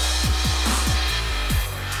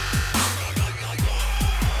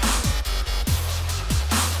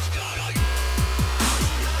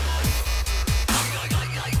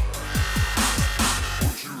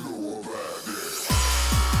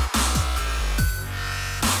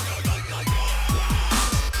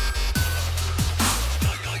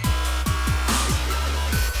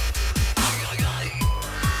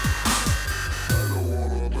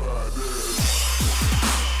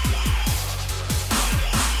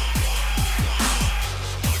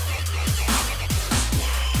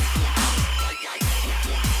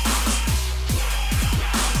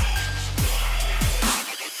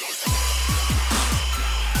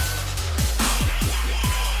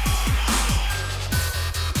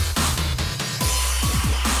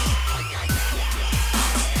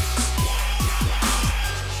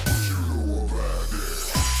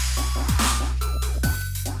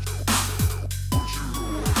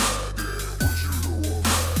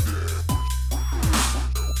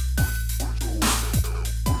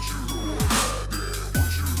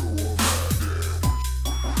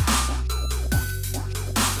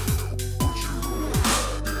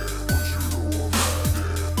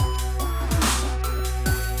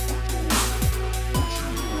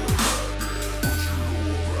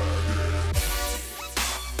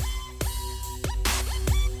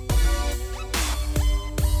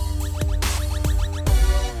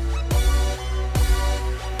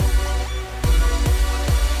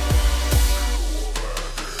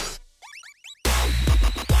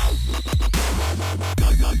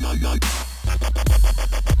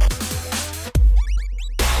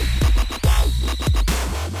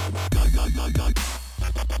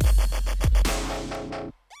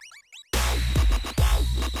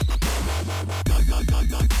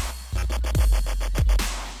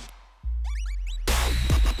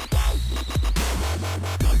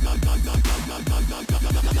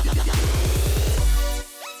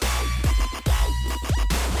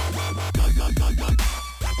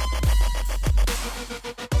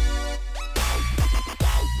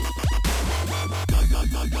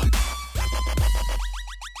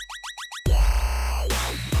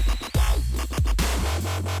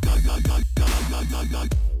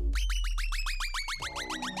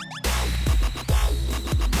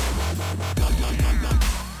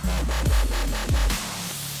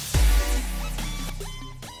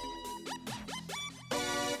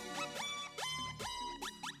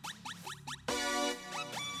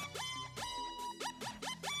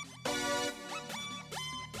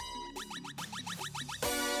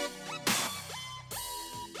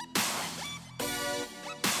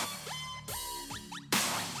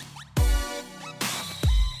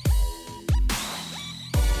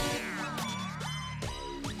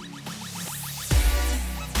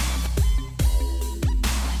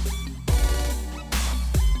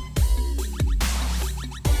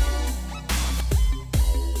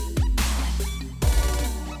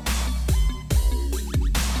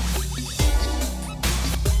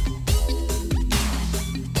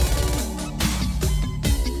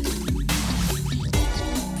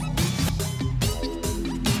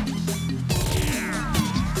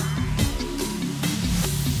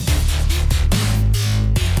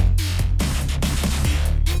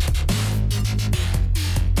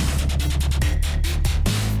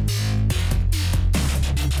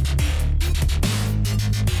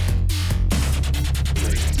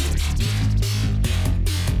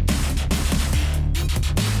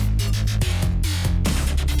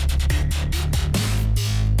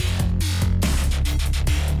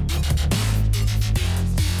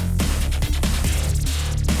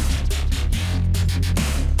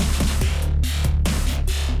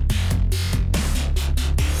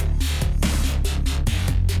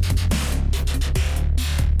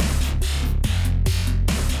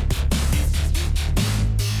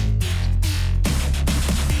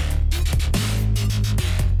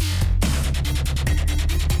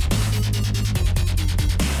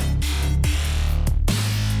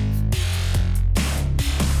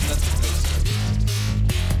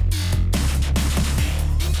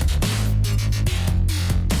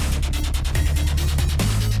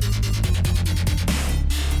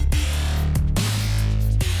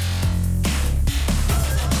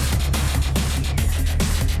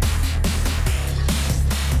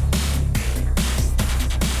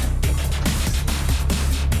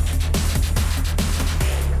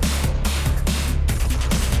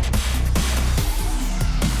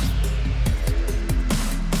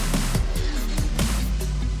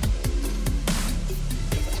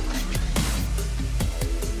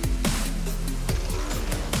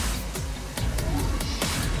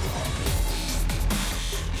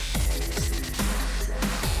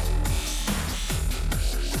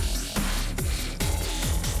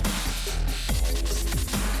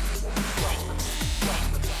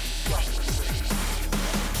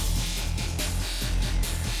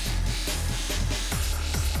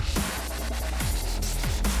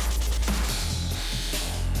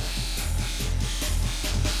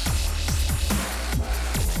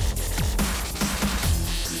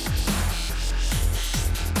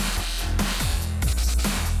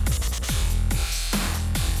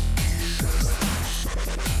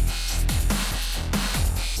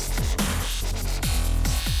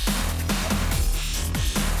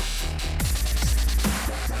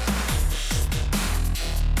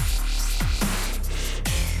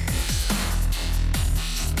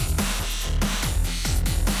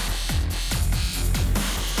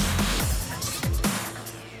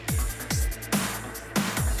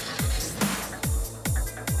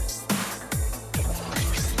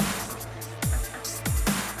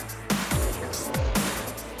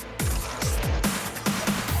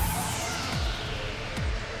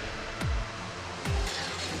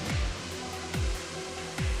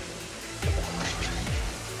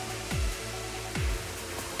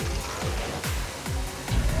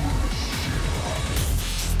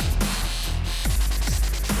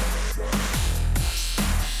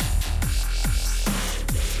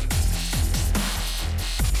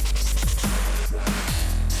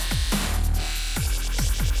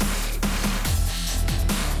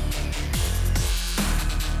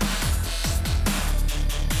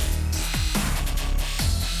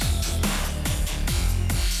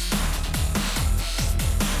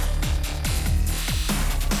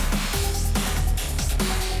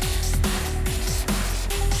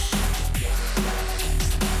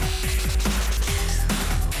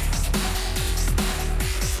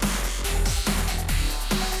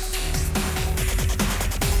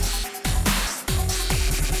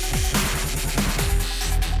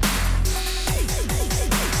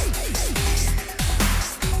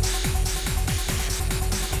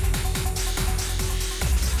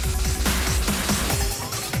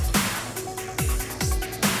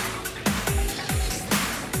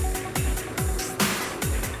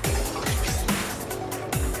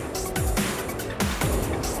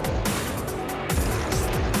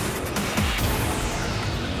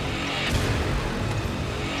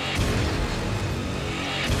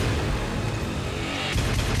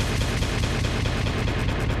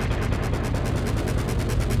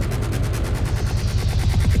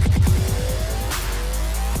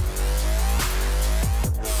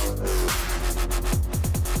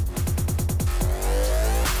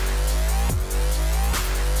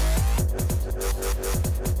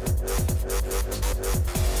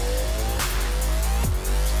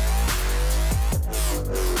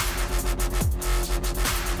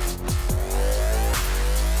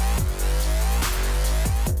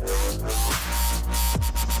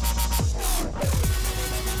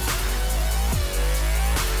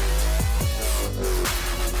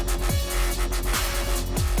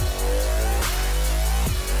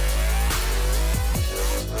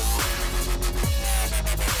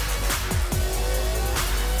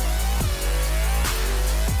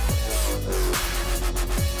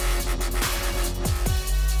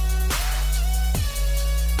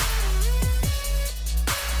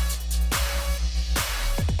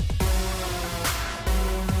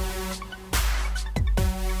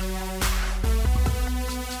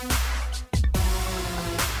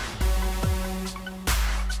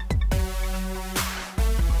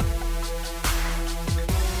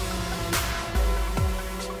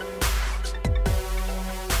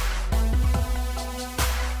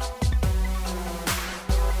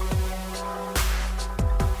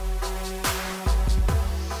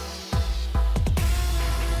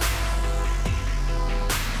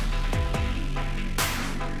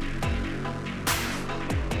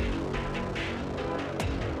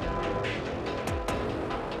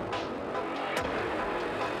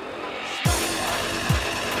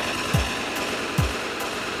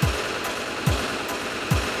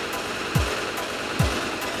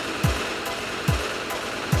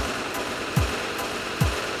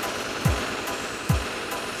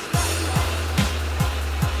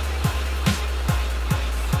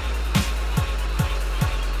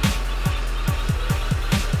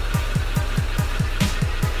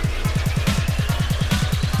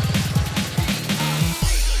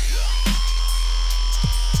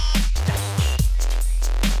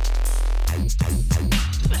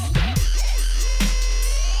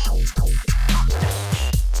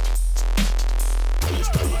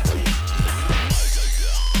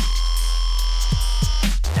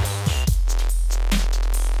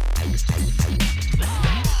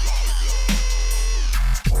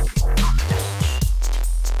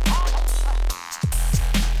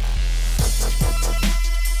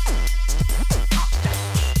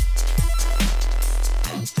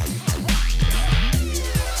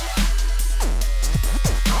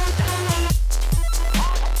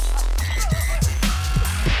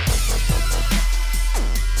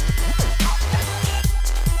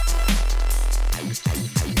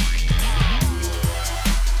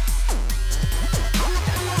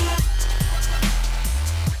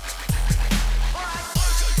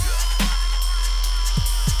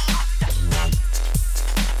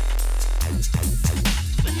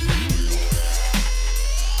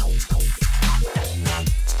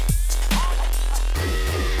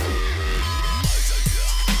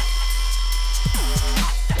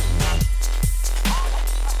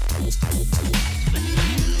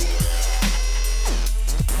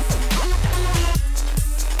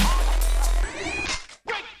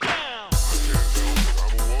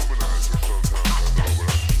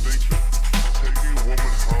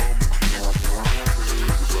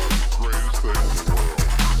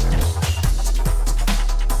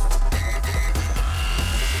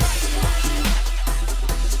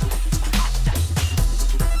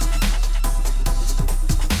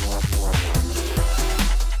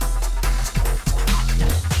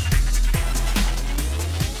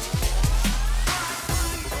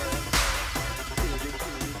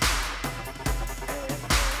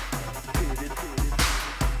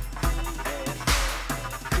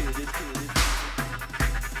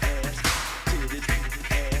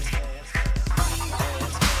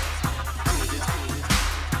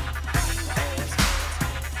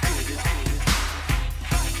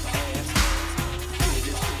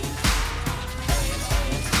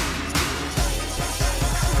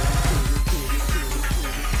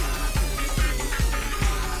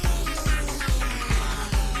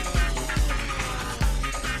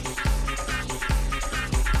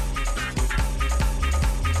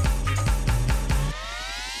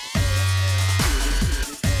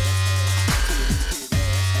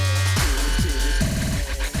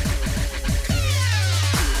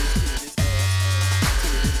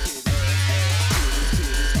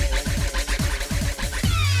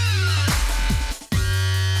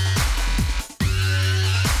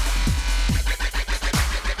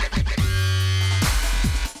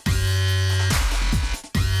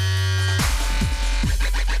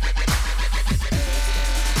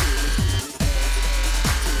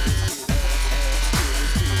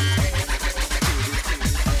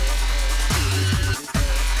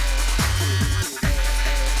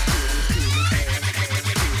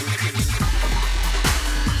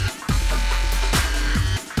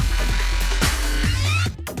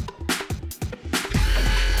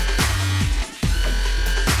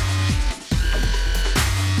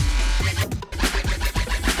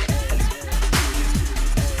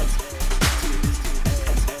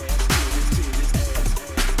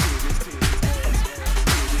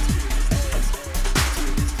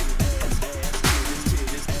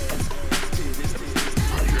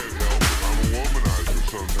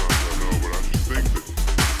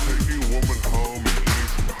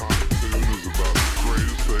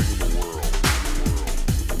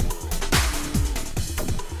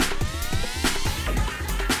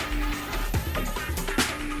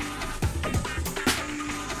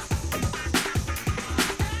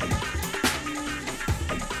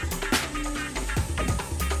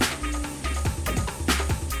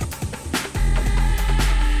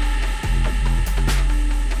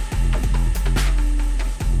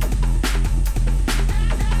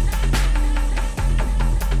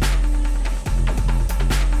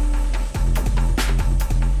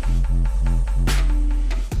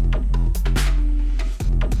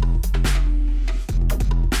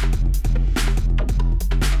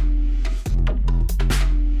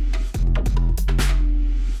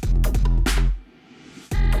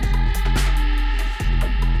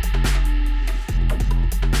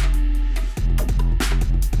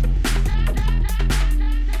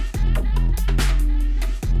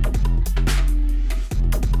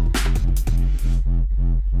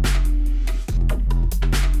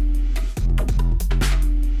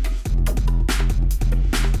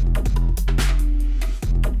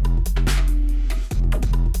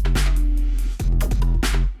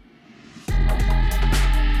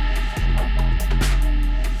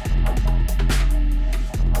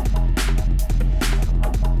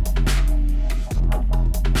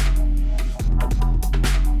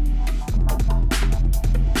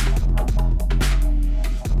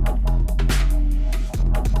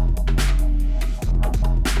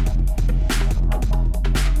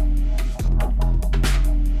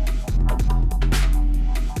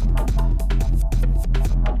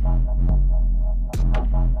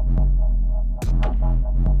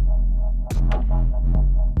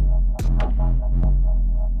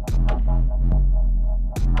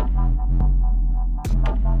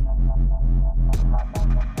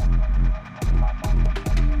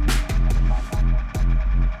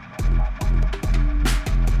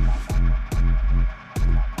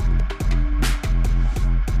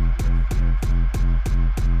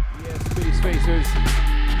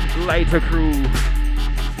 Lighter Crew. Tune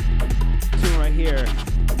right here.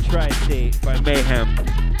 Tri-State by Mayhem.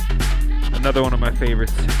 Another one of my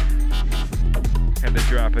favorites. Had to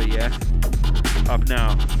drop it, yeah? Up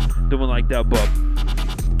now. Doing like that, bub.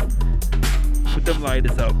 Put them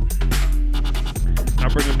lighters up. Now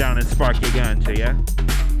bring them down and spark your ganja, yeah?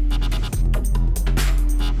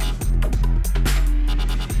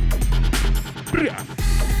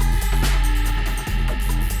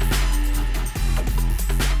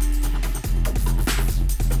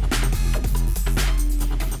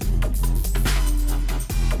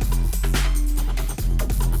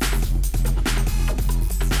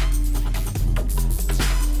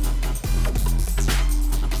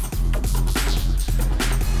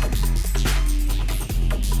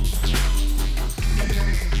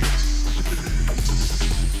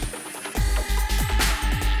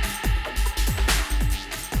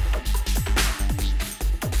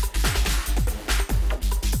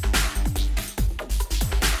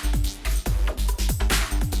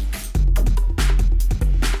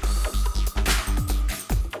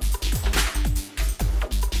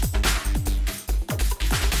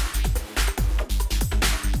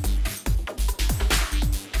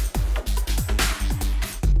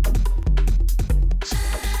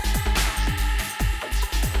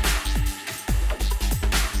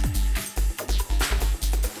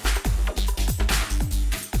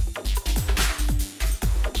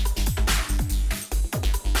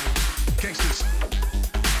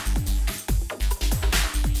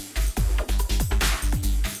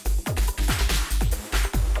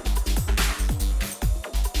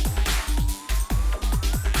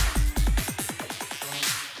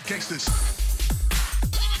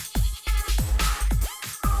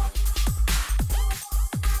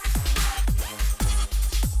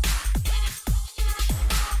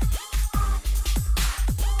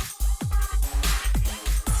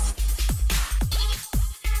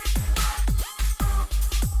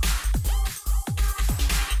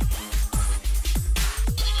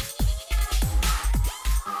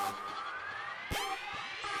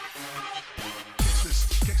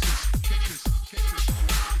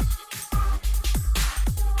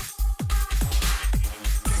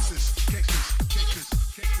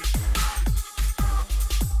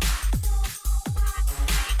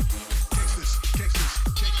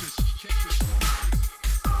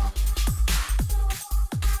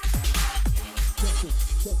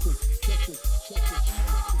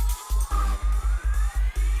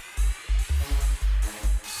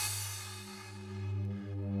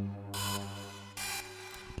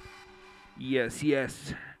 Yes,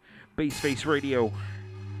 yes. Bassface Radio.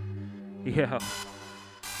 Yeah.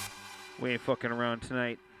 We ain't fucking around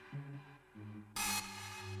tonight. I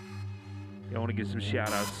want to give some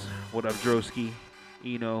shout outs. What up, Droski?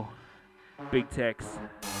 Eno. Big Tex.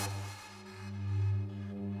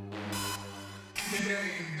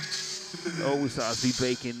 Oh, Sassy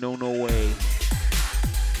Bacon. No way.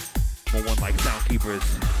 More one like Soundkeepers.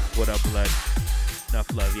 What up, blood?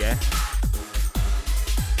 Enough love, yeah?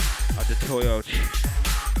 Out to Toyoch.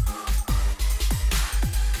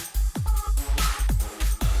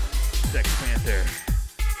 Sex Panther.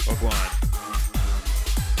 Ogwan.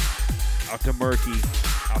 Out to Murky.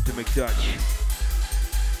 Out to McDutch.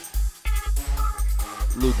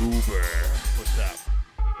 Luke Uber. What's up?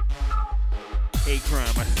 Hey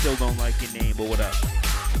Crime, I still don't like your name, but what up?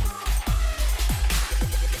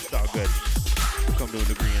 It's all good. We'll come to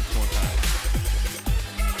an agreement one time.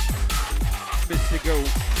 Mr. Go.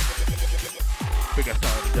 Big us all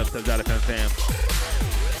at Dubstep.fm fam.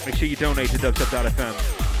 Make sure you donate to Dubstep.fm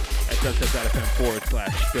at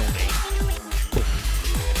Dubstep.fm/donate.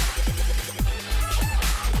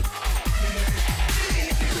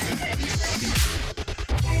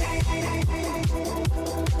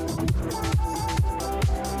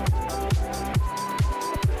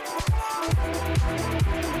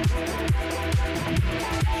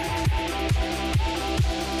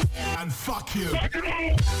 And fuck you.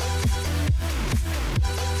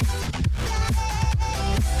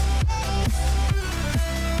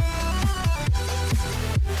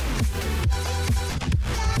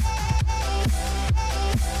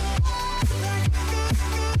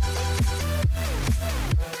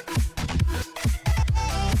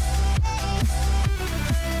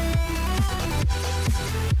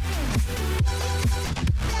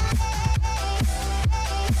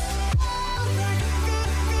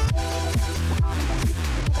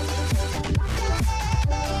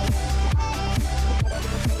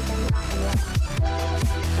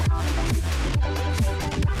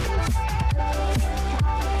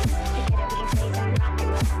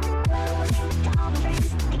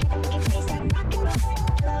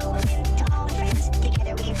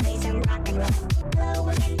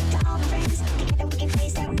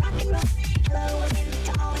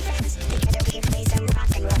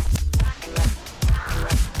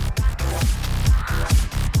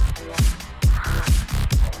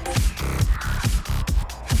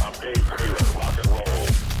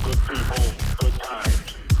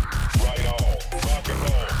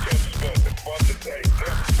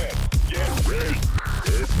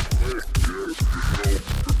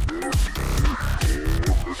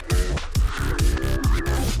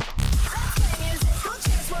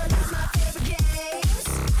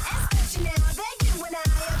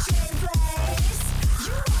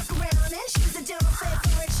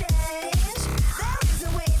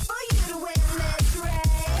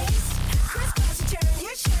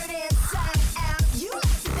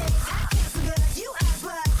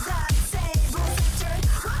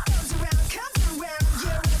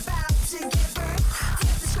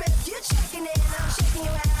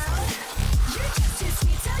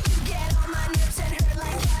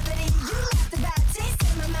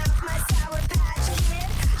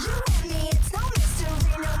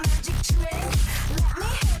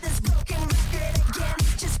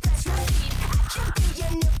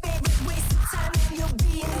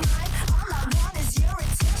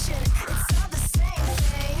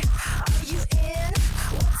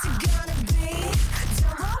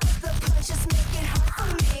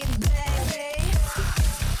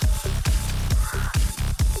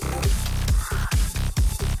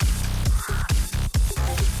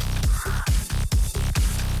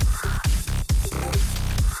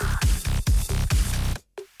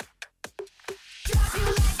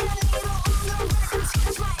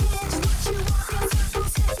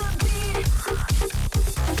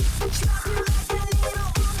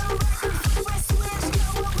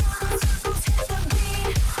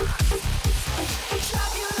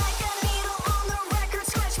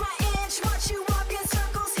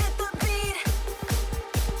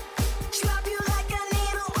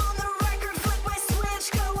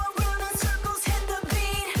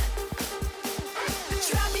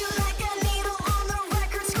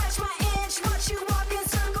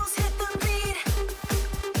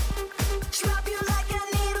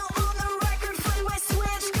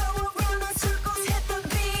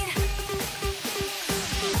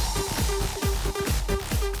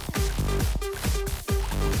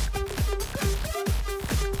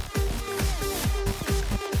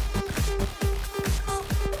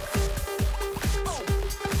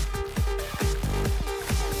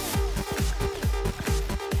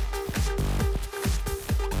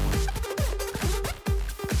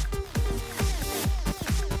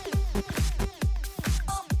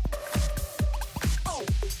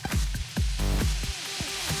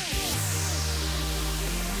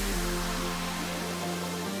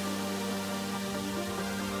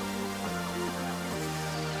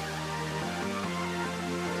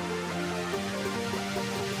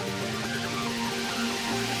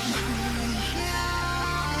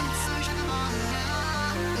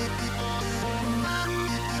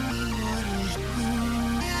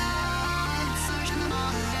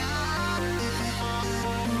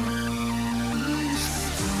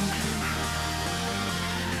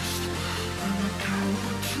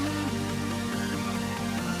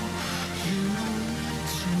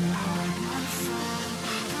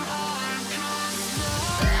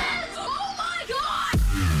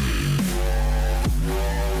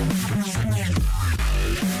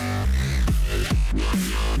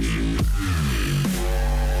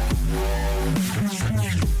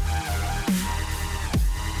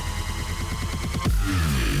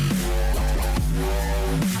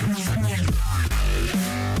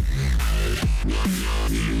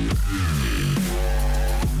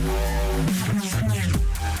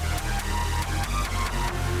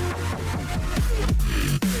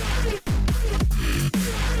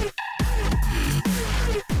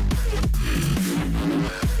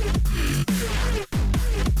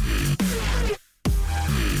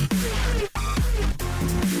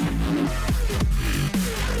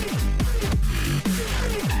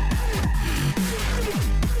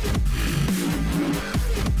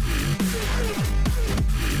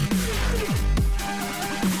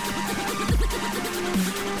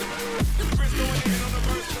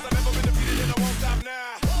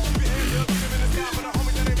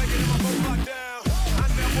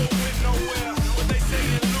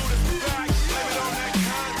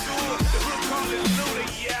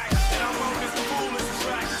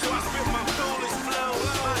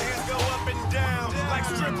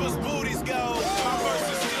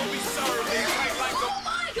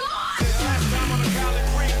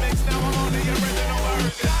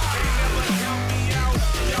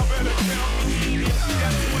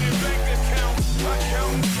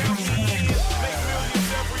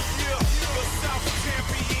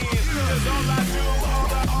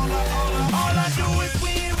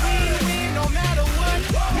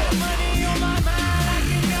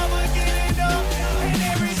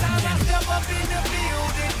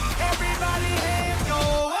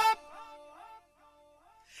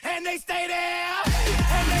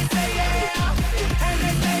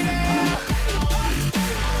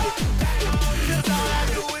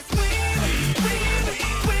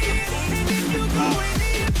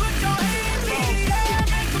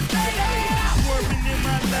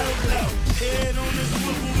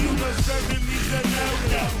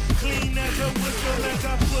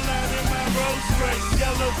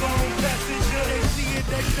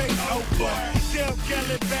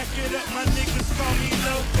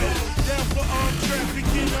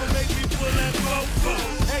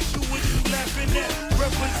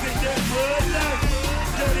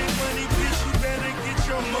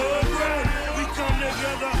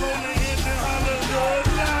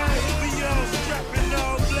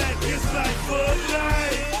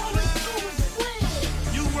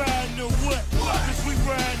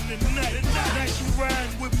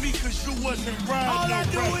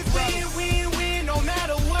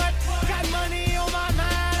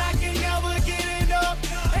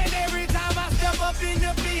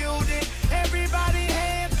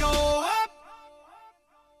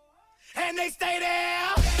 And they stay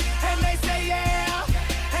there, and they say yeah.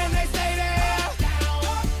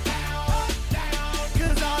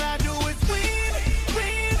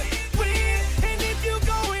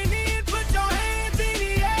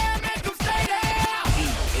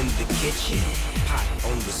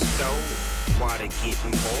 stove. Water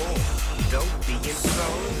getting boiled. Dope being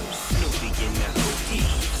sold. Snoopy in the hootie.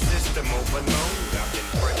 System overload. I've been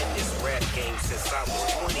running this rap game since I was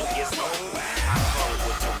 20 years old. I hung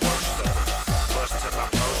with the worst of them. Bust till I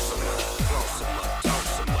burst them up. Close them up.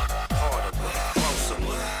 Toss them up. Harder with. Close them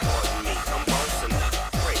up. Pardon me. I'm bossing up.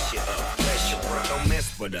 Brace you up. Bless you, bro. Don't mess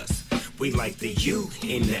with us. We like the U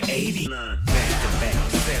in the 80s. Back to back,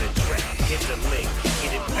 set a track, hit the lick,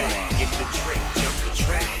 get it back, get the trick, jump the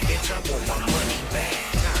track. Bitch, I want my money back.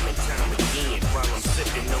 Time and time again, while I'm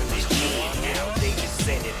sipping on this gin. Al Davis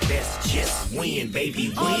said it best, just win, baby,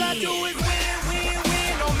 win. All I do is win, win,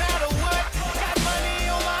 win, no matter what. Got money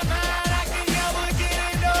on my mind, I can never get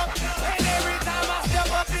enough. And every time I step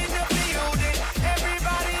up in the building,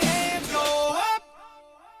 everybody hands go up.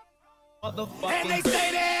 Motherfucking and they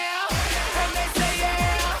stay there. And they say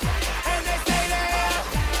yeah, and they say that.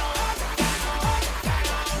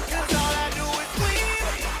 'Cause all I do is win,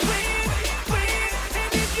 win, win.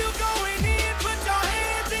 And if you going in, put your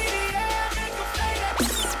hands in the air, make 'em say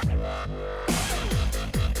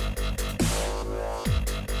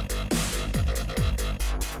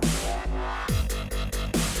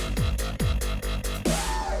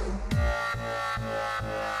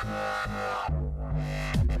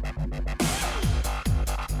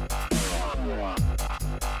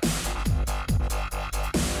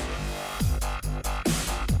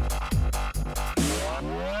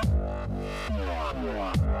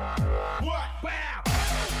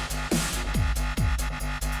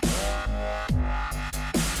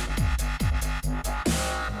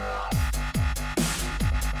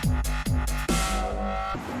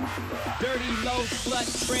Dirty low slut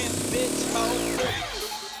tramp bitch hoe.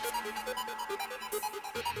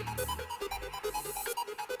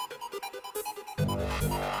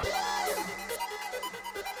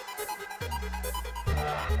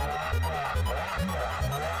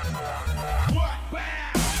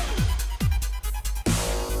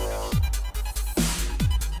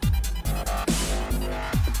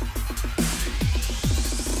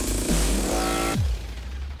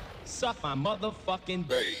 Suck my motherfucking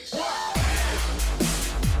bass.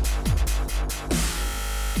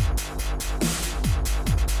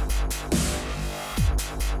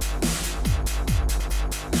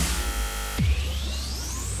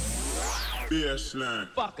 BS9.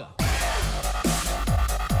 Fucker.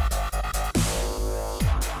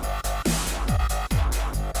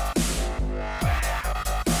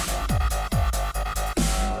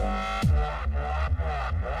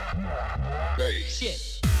 Shit.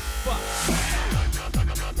 Fuck.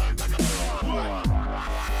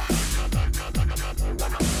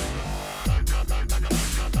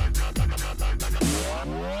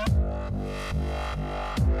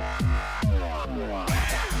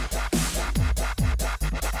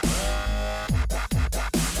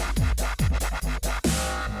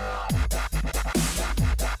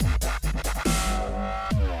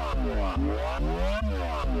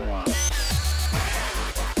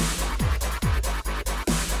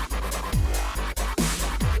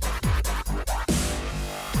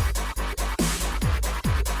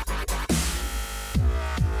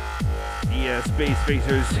 Space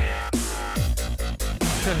Facers.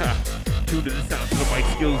 Tuned to the sounds of the mic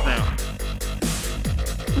skills now.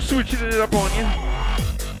 We're switching it up on you.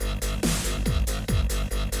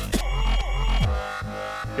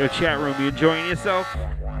 Yo, chat room, you enjoying yourself?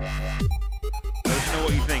 Let us know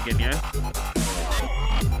what you're thinking, yeah?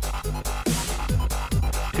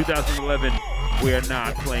 2011, we are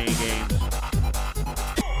not playing games.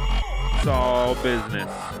 It's all business.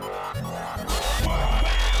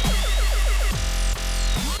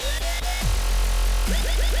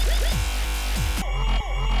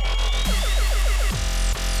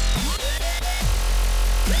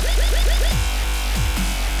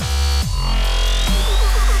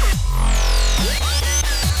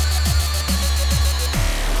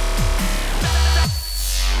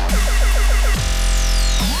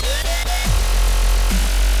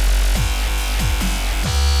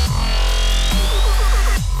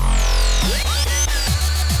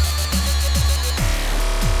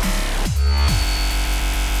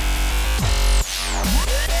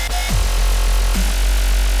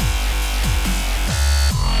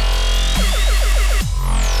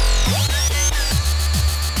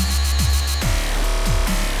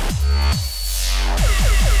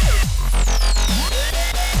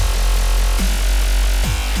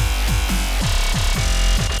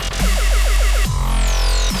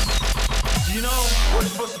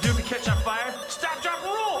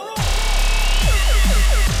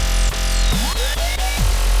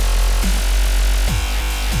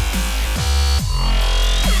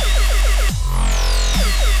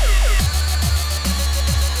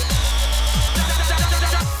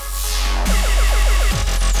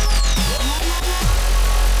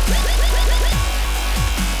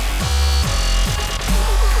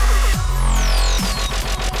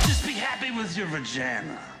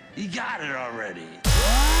 banana. You got it already. You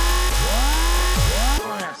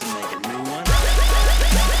don't have to make a new one.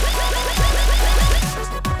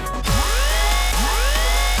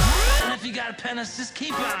 And if you got a penis, just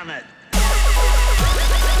keep on it.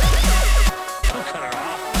 Don't cut her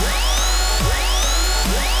off.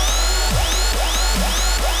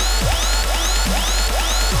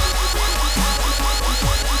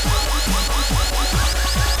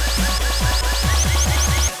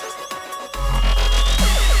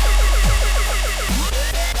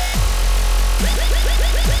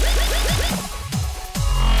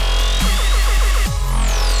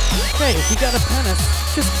 Hey, if you got a penis,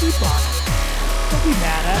 just keep on it. Don't be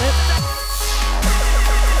mad at it.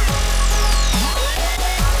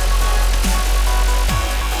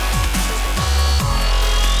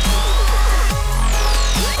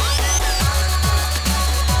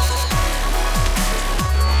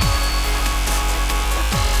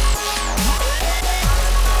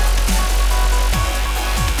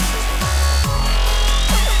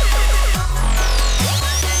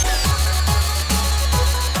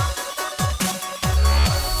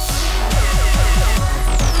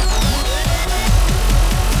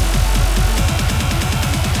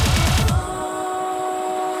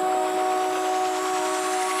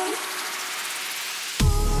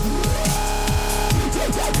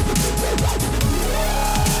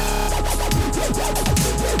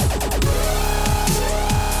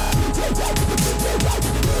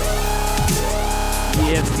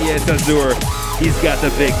 Yes, Azur. He's got the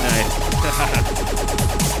big knife.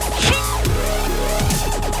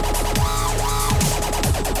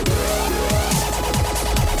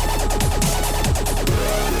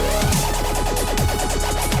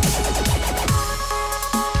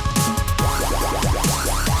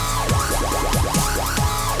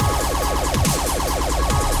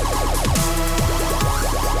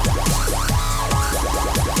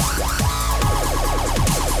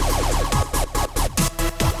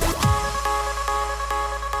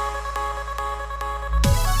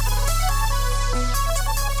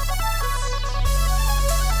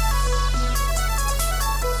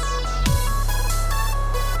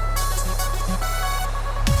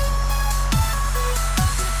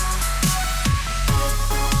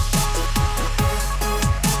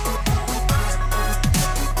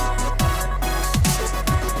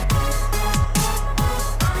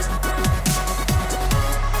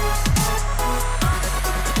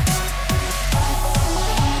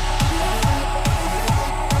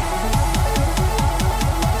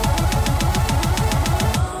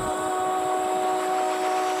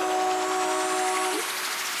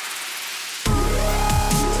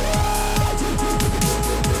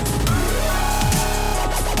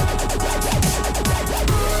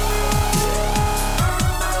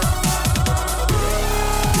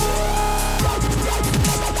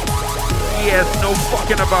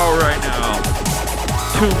 About right now.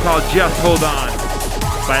 Tune called Just Hold On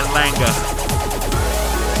by Langa.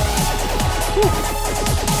 Whew.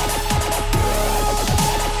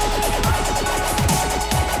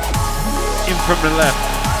 In from the left,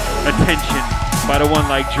 Attention by the one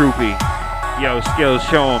like Droopy. Yo, Skills,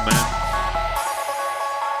 show him, man.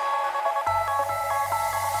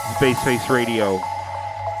 Space Face Radio.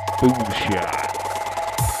 Boom shot.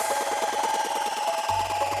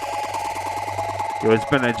 Yo, it's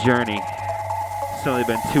been a journey. It's only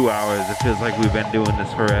been 2 hours. It feels like we've been doing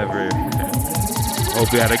this forever.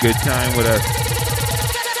 Hope you had a good time with us.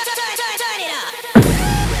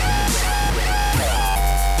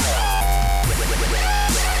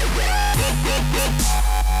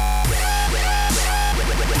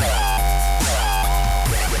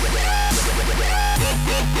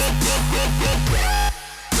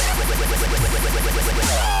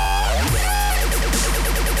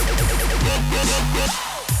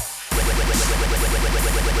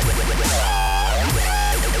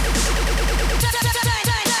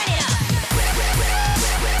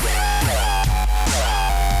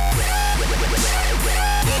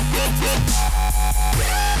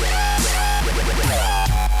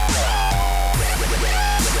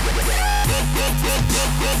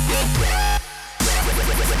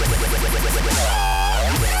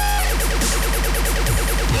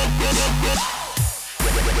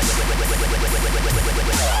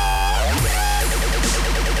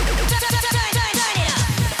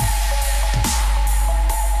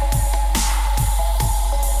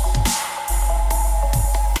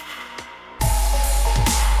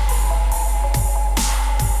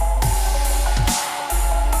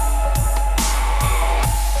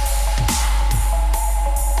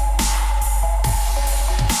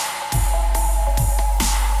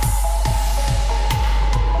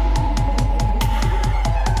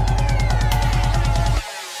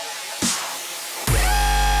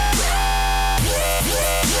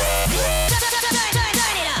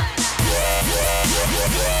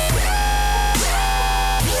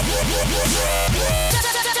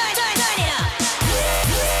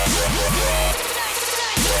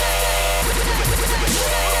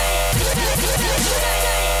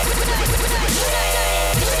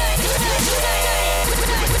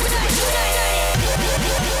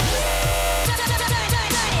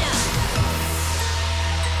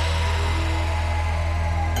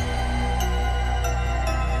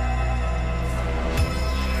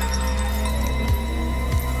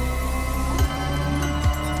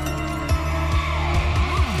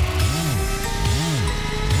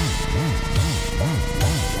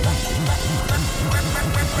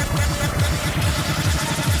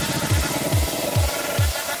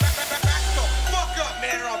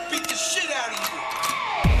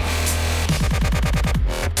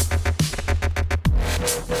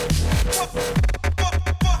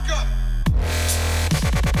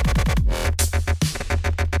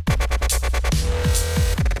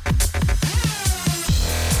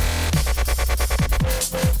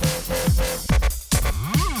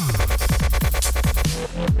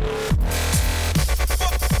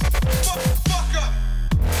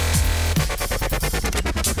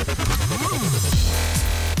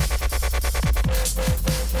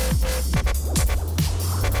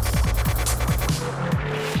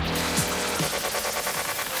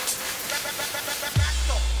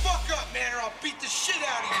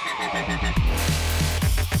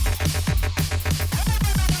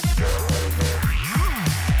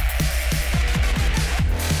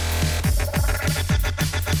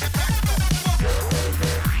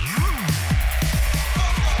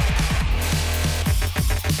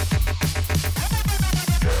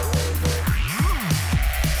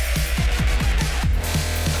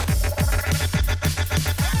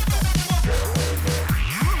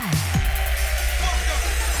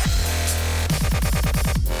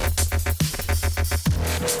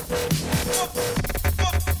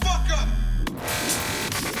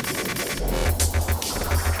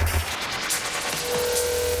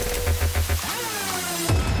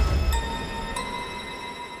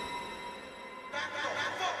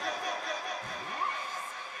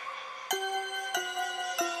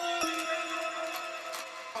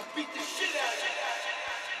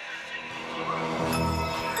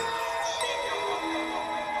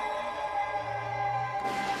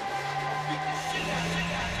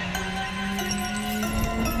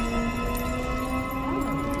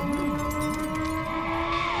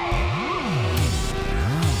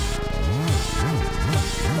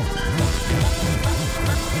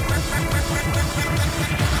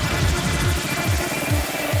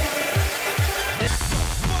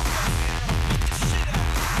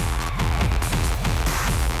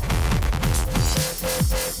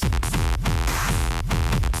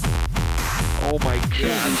 Oh my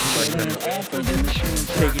god.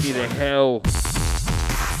 Taking you to hell.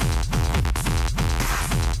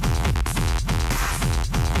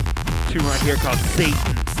 Tune right here called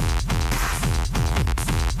Satan.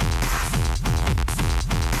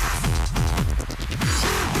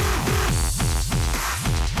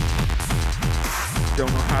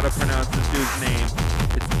 Don't know how to pronounce this dude's name.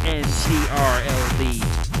 It's NTRLD.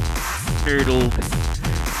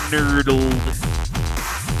 Nerdled.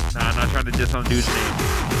 Nah, I'm not trying to diss on dude's name.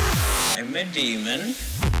 I'm a demon.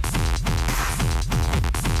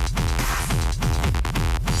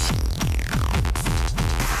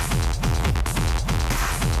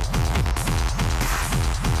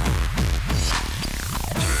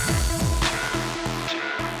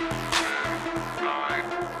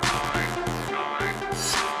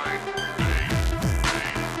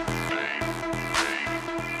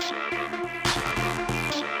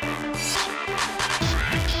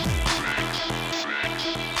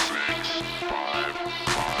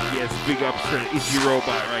 Big ups to Itchy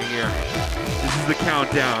Robot right here. This is the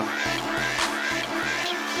countdown.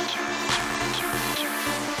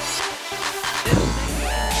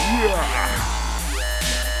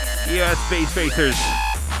 Yeah, Space Facers.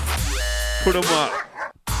 Put them up.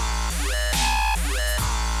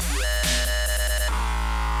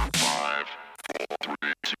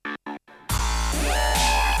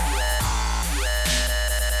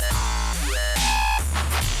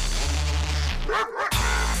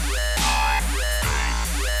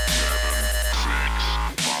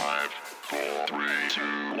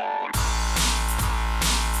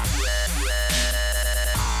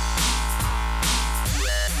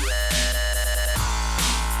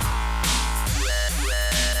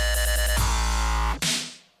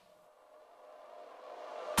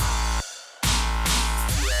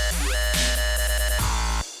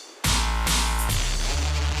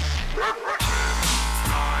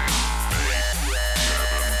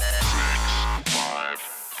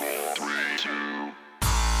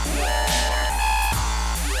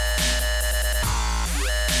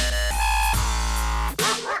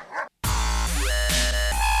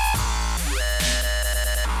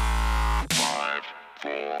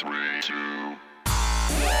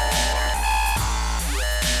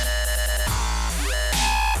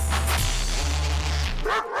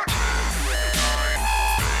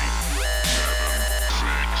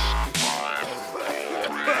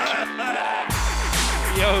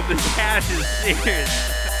 Yo, this hash is serious.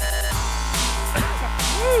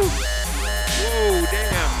 Woo. Whoa,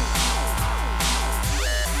 damn.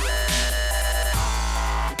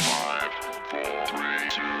 5, 4, 3,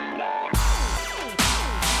 2, 1.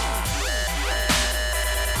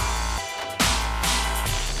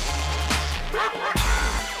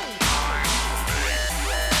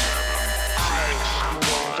 I'm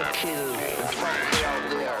going to kill the fucker out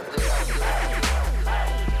there.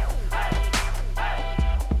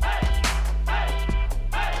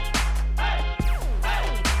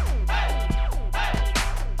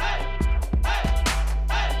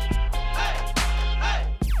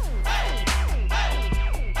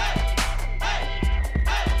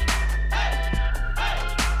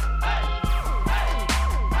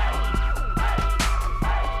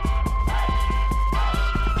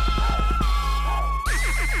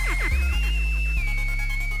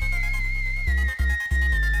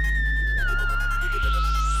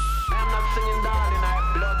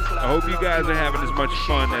 I hope you guys are having as much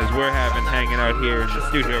fun as we're having hanging out here in the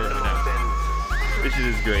studio right now. This shit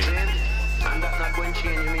is great. I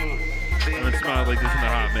haven't smiled like this in a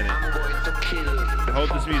hot minute. I hope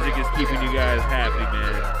this music is keeping you guys happy,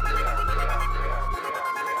 man.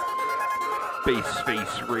 Bass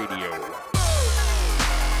Face Radio.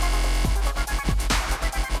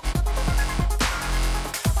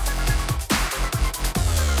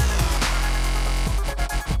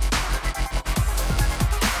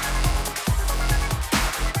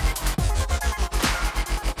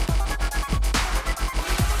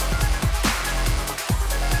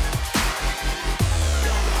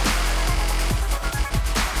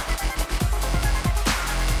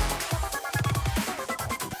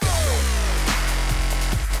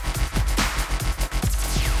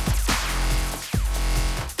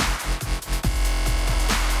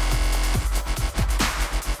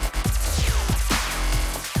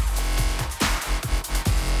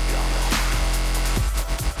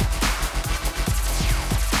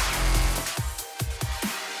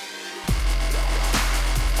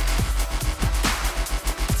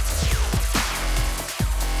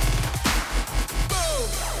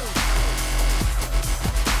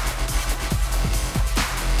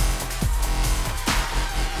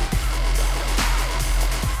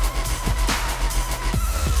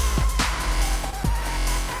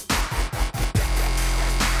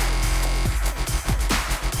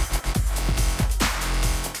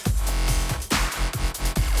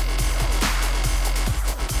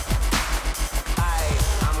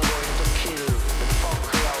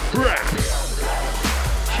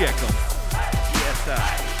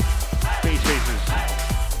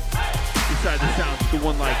 The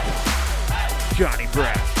one like Johnny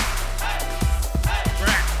Braff.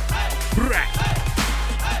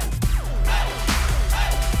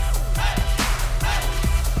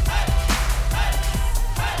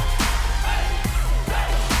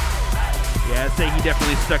 Yeah, I'd say he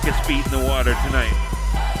definitely stuck his feet in the water tonight.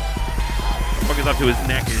 Fucker's up to his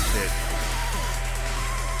neck and shit.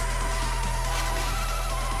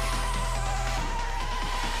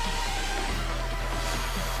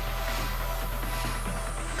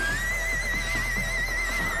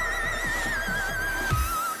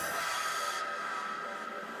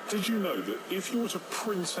 Did you know that if you were to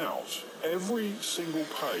print out every single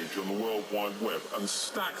page on the World Wide Web and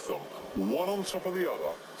stack them one on top of the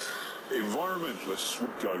other, environmentalists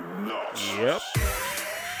would go nuts? Yep.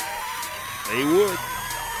 They would.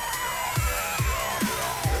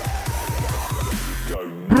 Go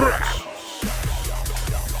nuts.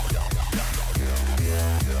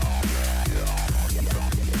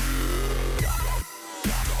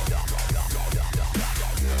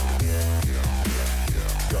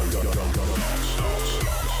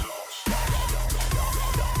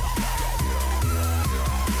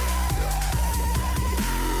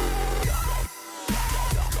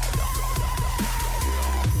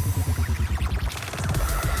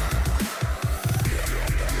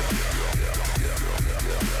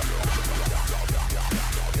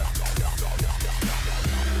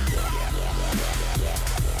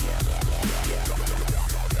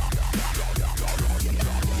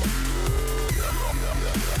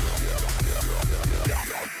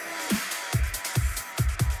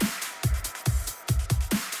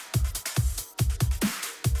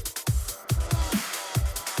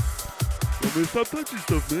 Man, stop touching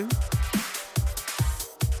stuff, man.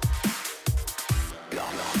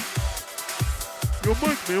 Yo,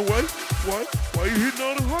 Mike, man, why you hitting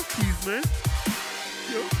all the hotkeys, man?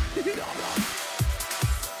 Yo.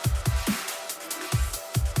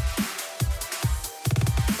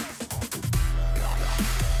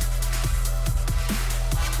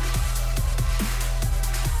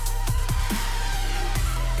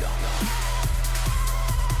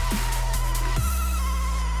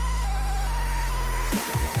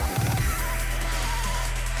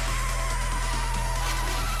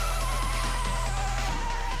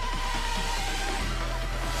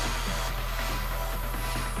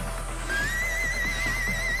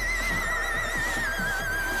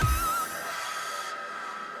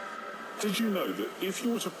 Did you know that if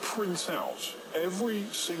you were to print out every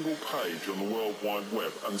single page on the World Wide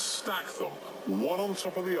Web and stack them one on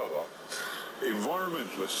top of the other,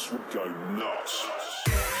 environmentalists would go nuts?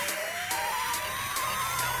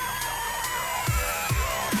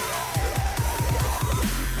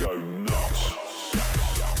 Go nuts.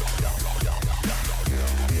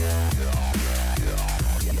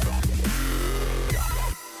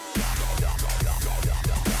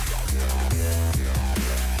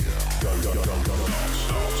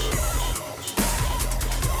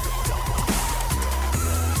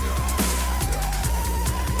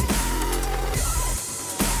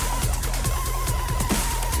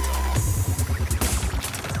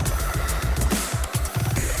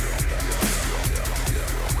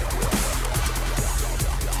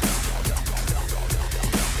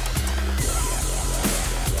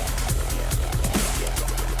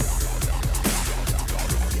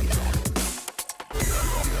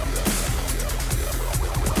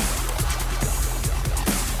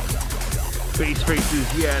 Face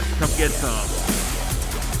Racers, yes, come get some.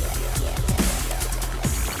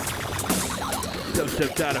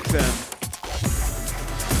 Dubstep.fm.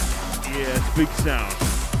 Yeah, it's big sound.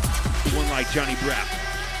 The one like Johnny Braff.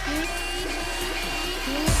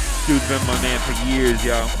 Dude's been my man for years,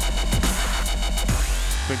 yo.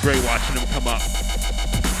 It's been great watching him come up.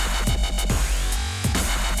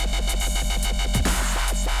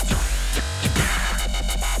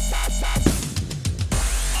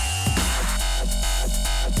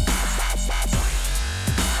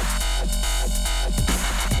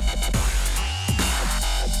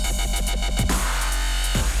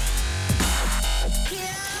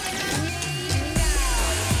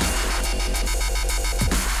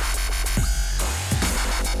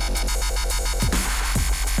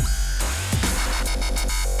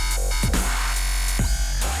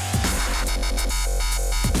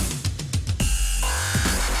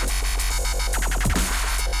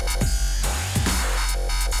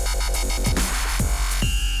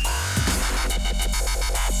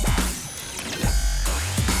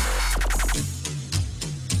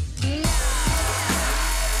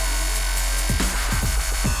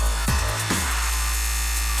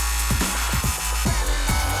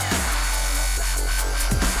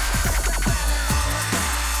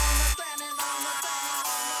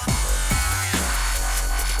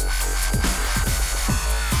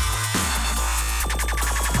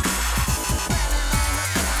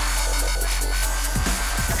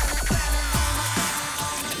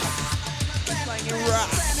 slanging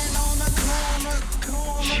rocks.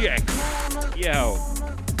 Check. Yo.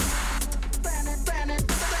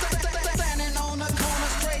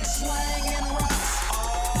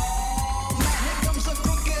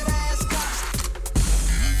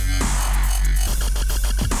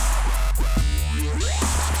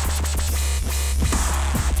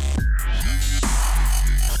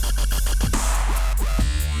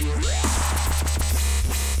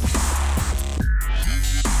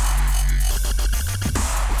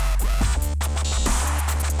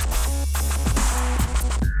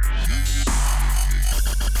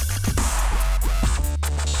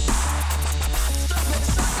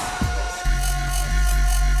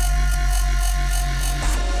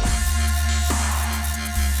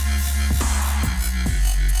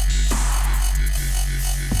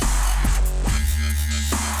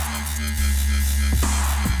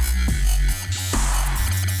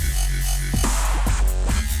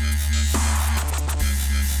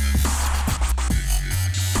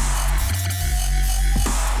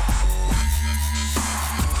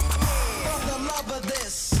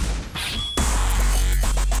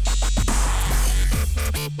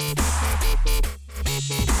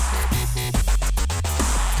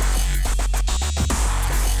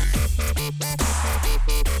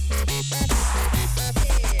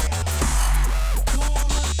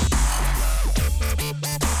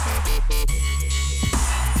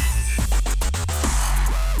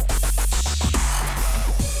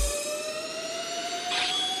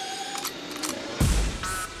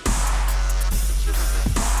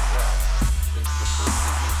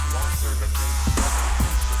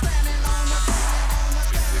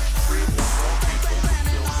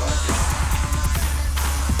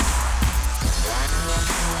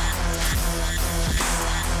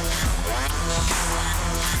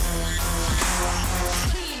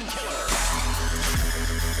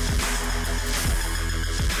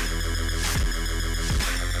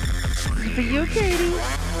 For you, Katie.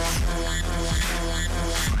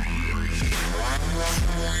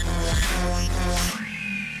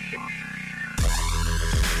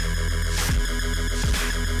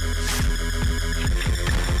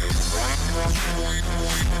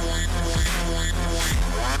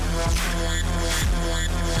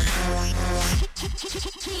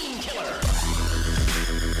 Team Killer.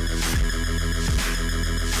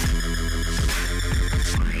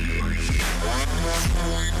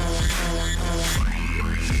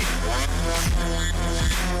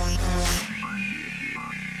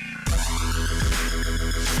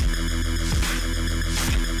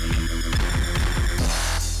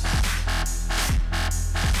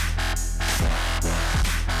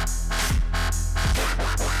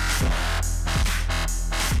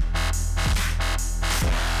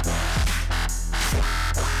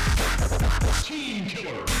 Team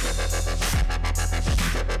Killer.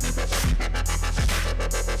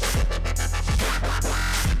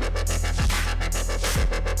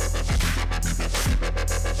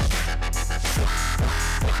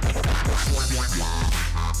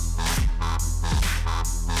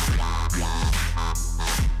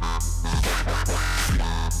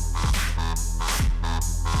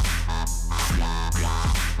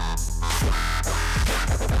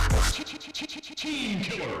 Team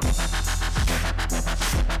Killer.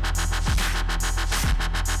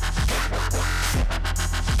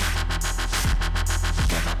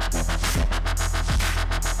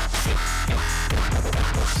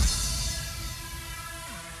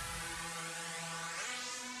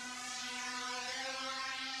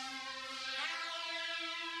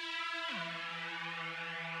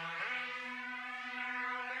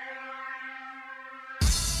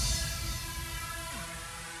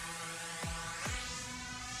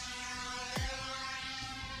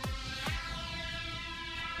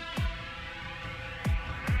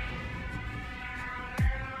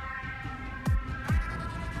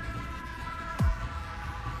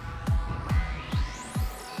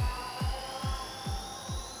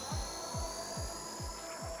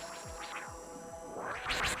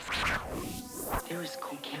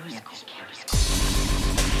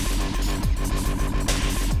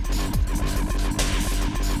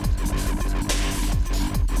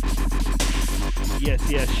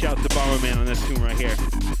 Yes, shout to Bomberman on this tune right here.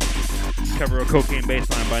 Cover of Cocaine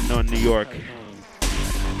Bassline by None New York.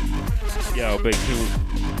 Yo, big tune.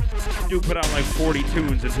 Dude put out like 40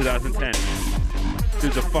 tunes in 2010.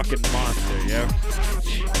 Dude's a fucking monster, yo.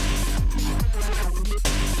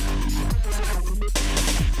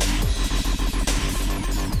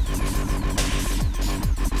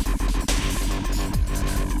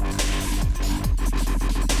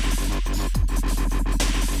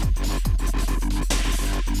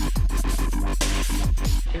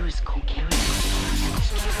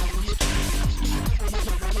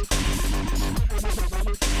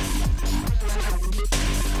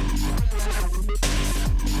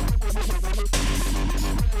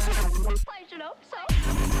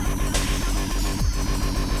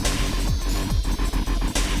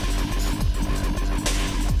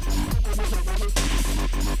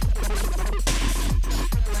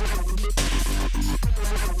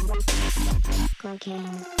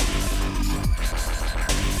 cocaine.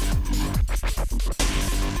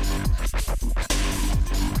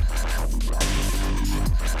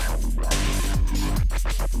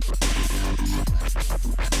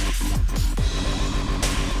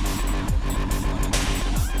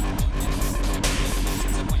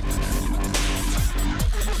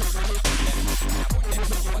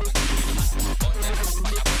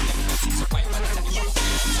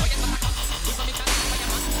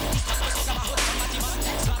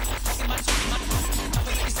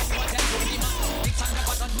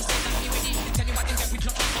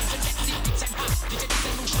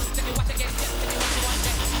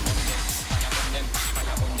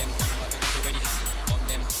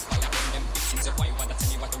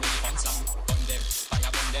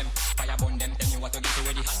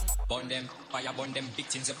 Fire burn them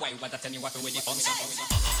victims of why what I tell you what already found some.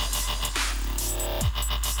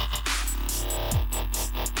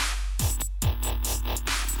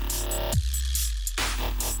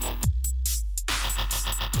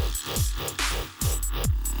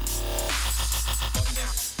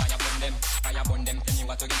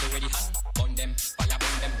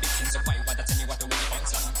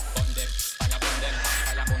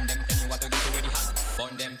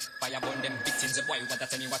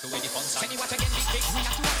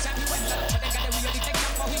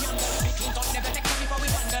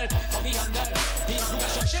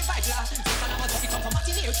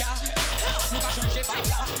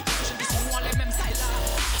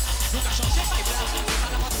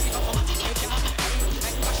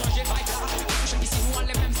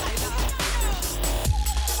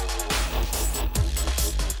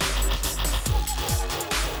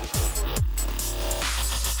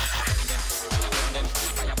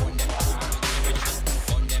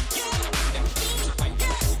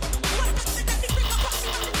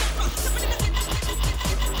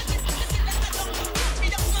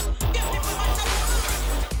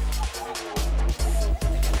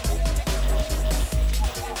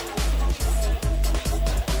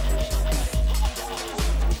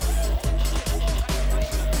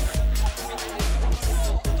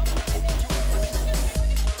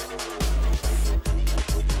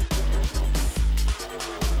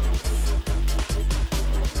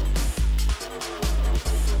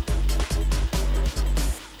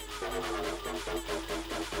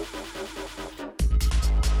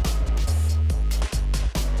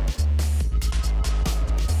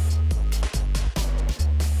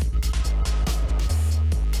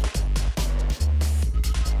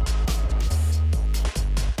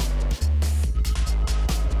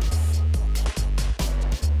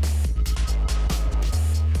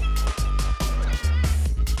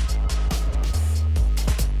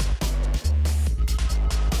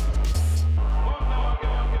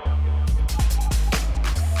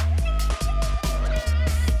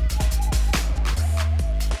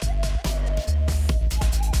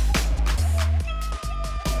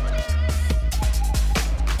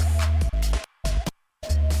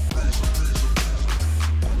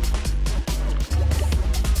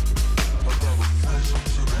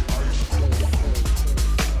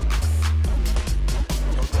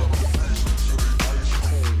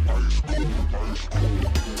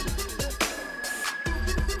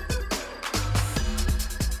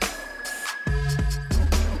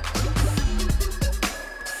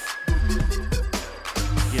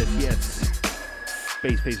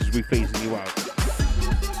 Face faces, we phasing you out.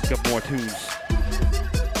 Got more tunes.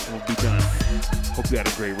 We'll be done. Hope you had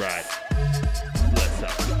a great ride. Bless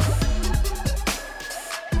up.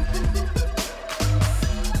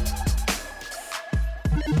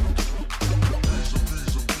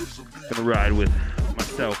 Gonna ride with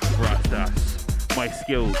myself, Rastas, Mike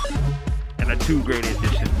Skills, and our two great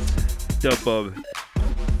additions, Dub Bub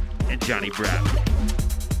and Johnny Brap.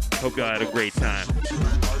 Hope y'all had a great time.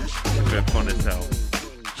 It's been fun as hell.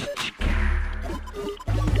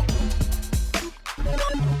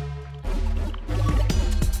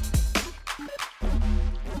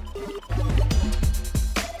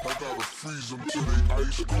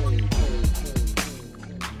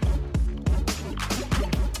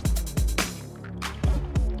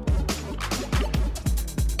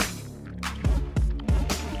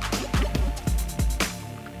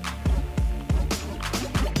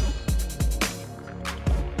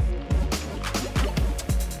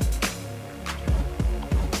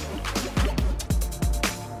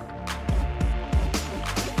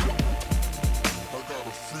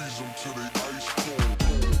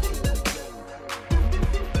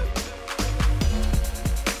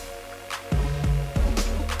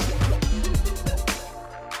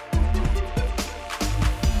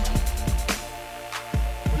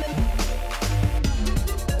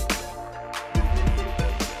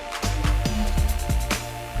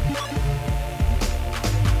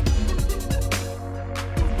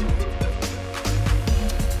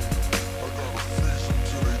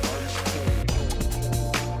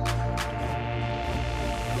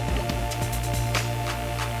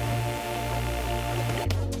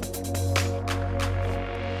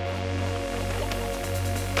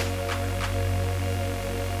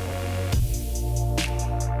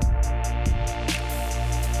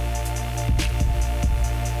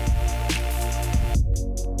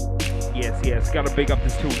 Yes, gotta big up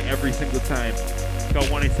this tune every single time. It's called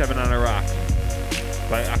 187 on a Rock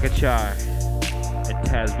by Akachar and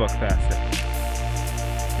Taz Buckfaster.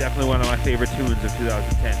 Definitely one of my favorite tunes of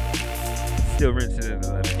 2010. Still rinsing it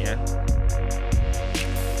 11, yeah?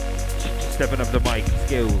 Stepping up the mic,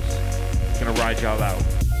 skills. Gonna ride y'all out.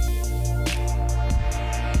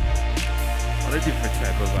 On a different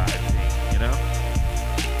type of vibe, you know?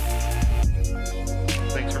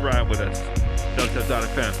 Thanks for riding with us.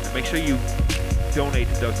 Dubstep.fm. And make sure you donate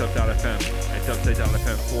to Dubstep.fm at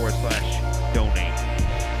dubstep.fm/donate.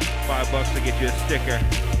 $5 to get you a sticker.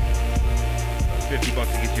 $50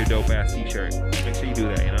 to get you a dope ass t-shirt. Make sure you do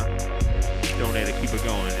that, you know? Donate to keep it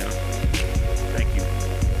going, you know? Thank you.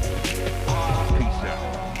 Peace out.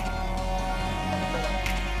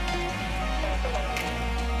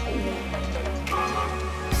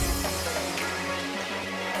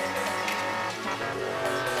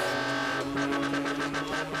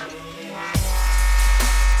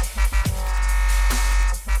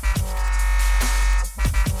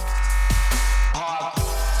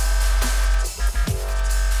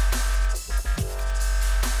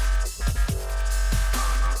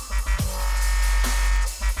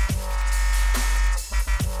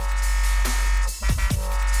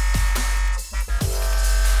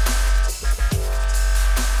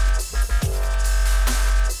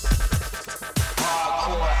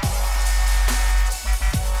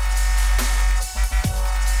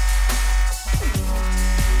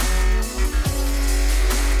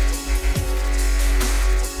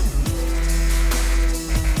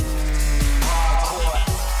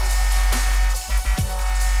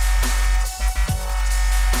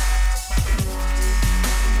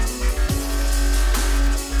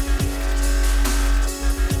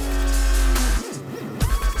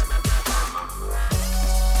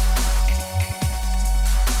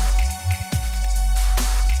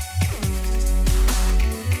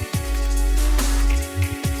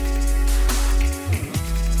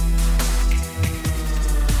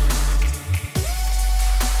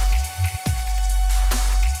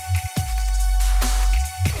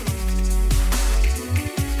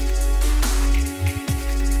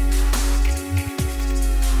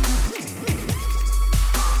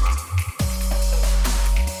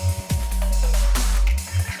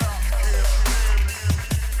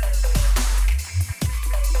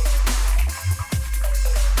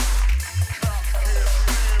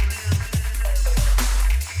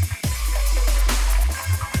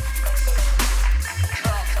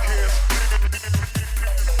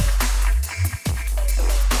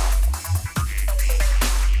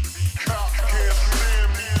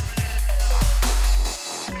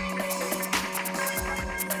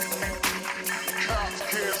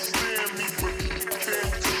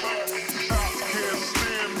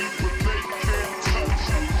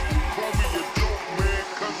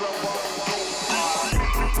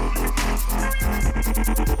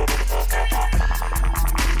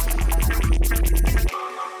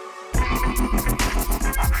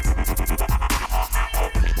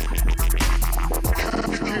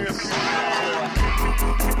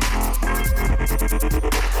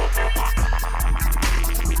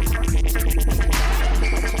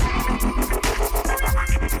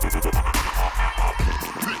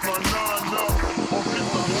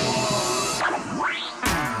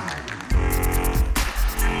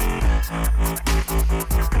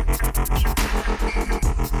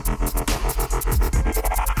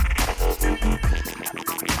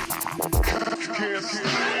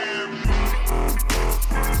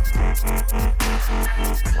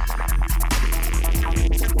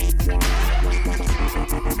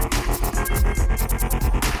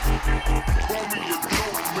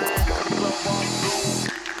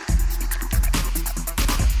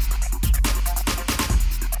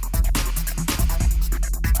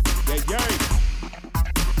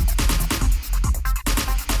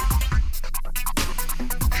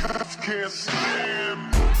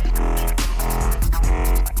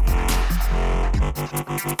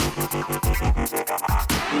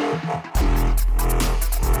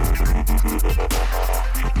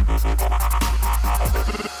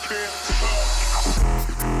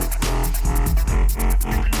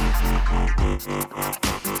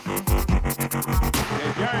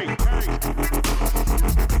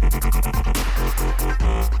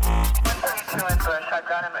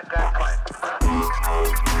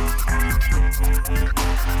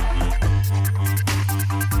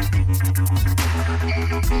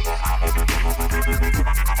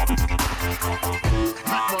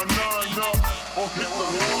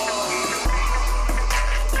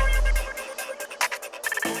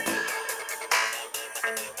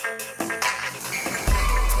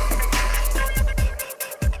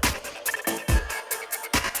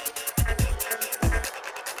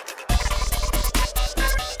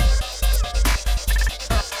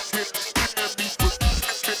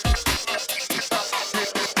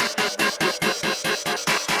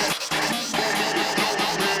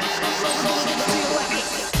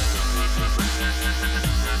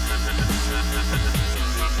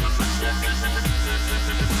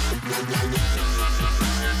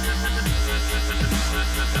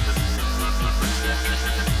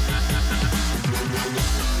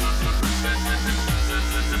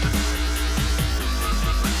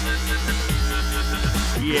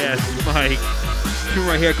 Yes, Mike. Tune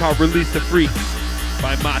right here called Release the Freak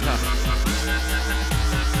by Mata.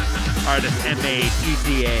 Artist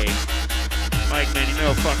M-A-T-T-A. Mike, man, you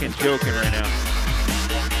know fucking joking right now.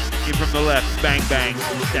 Came from the left, Bang Bang,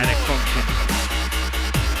 Static Function.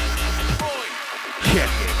 Check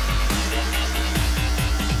it.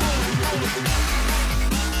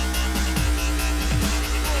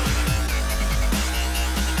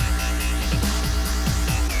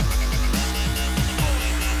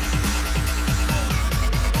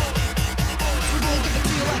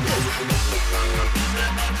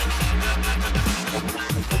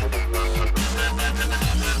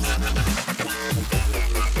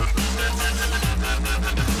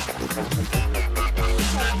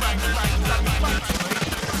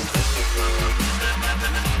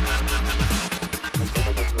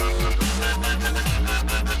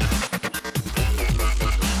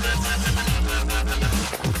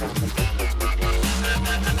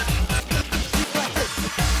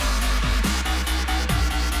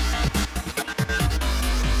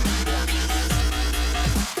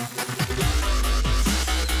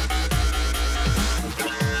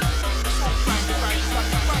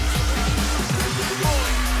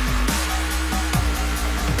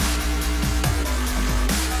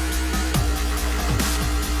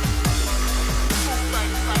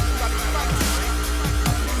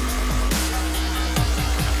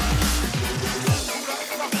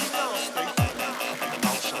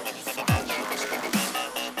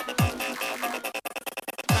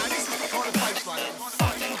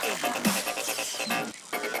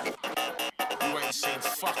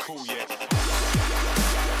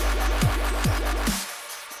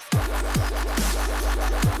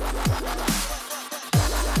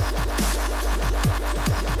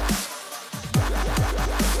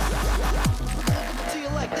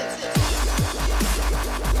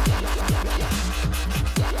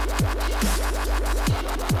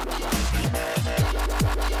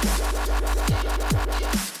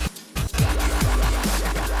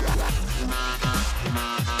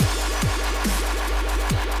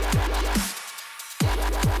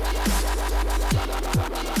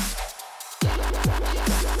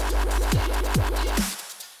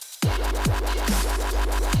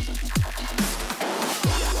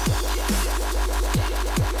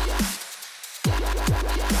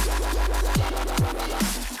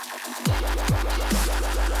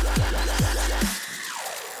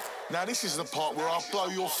 Now this is the part where I'll blow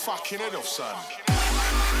your fucking head off, son.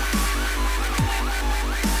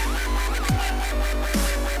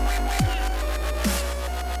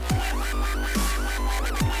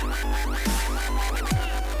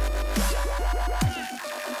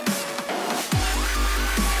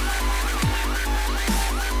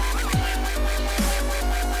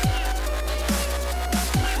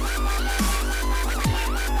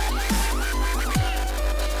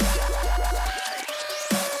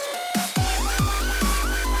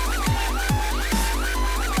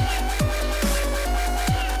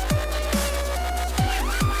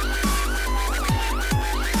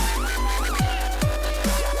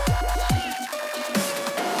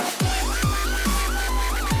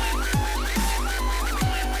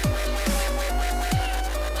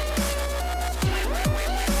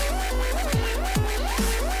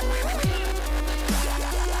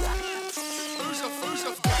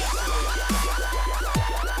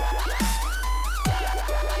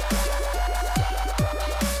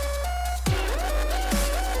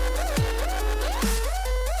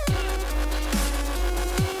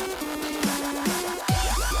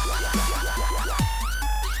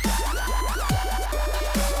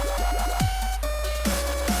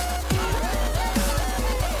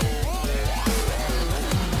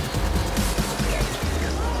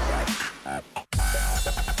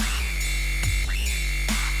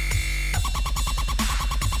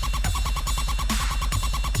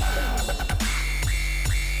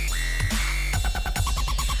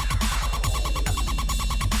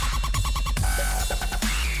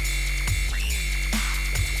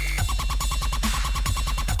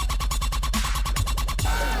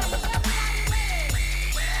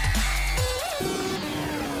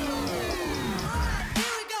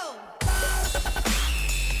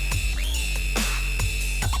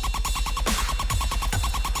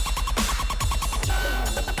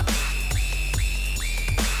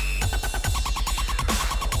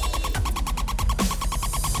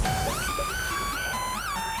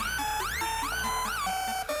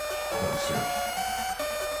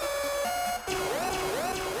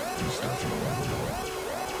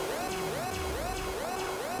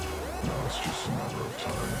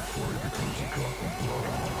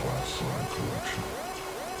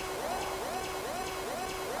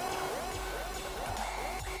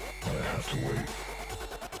 have to wait.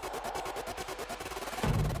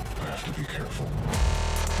 I have to be careful.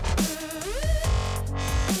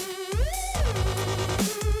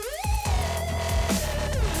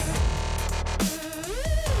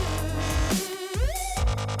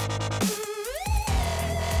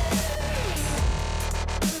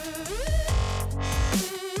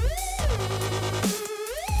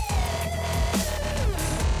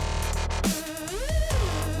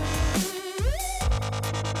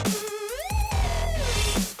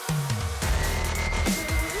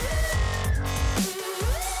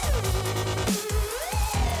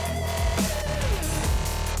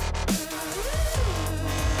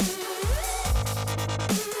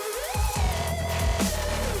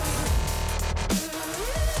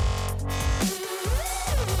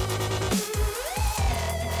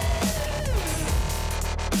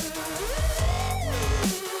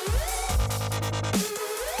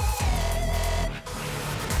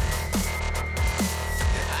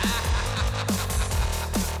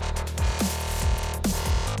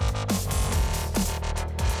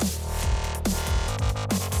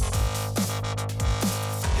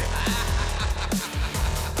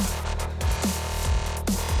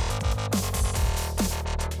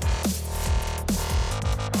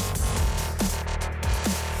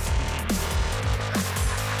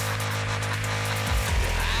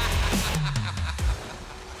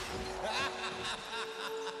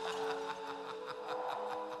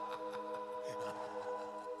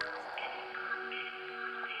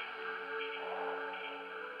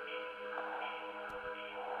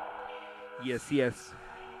 Yes.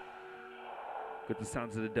 Got the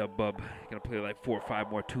sounds of the dub bub. Gonna play like 4 or 5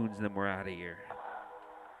 more tunes and then we're out of here.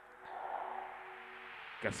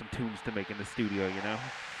 Got some tunes to make in the studio, you know?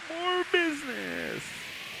 More business!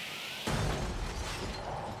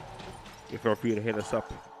 You feel free to hit us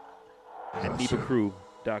up at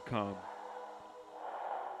NebaCrew.com.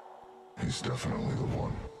 He's definitely the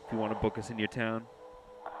one. If you want to book us in your town.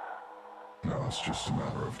 Now it's just a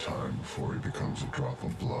matter of time before he becomes a drop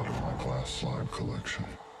of blood in my glass slide collection.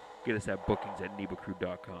 Get us at bookings at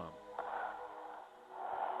NebaCrew.com.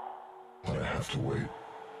 But I have to wait.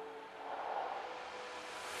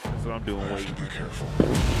 That's what I'm doing. I have to be careful.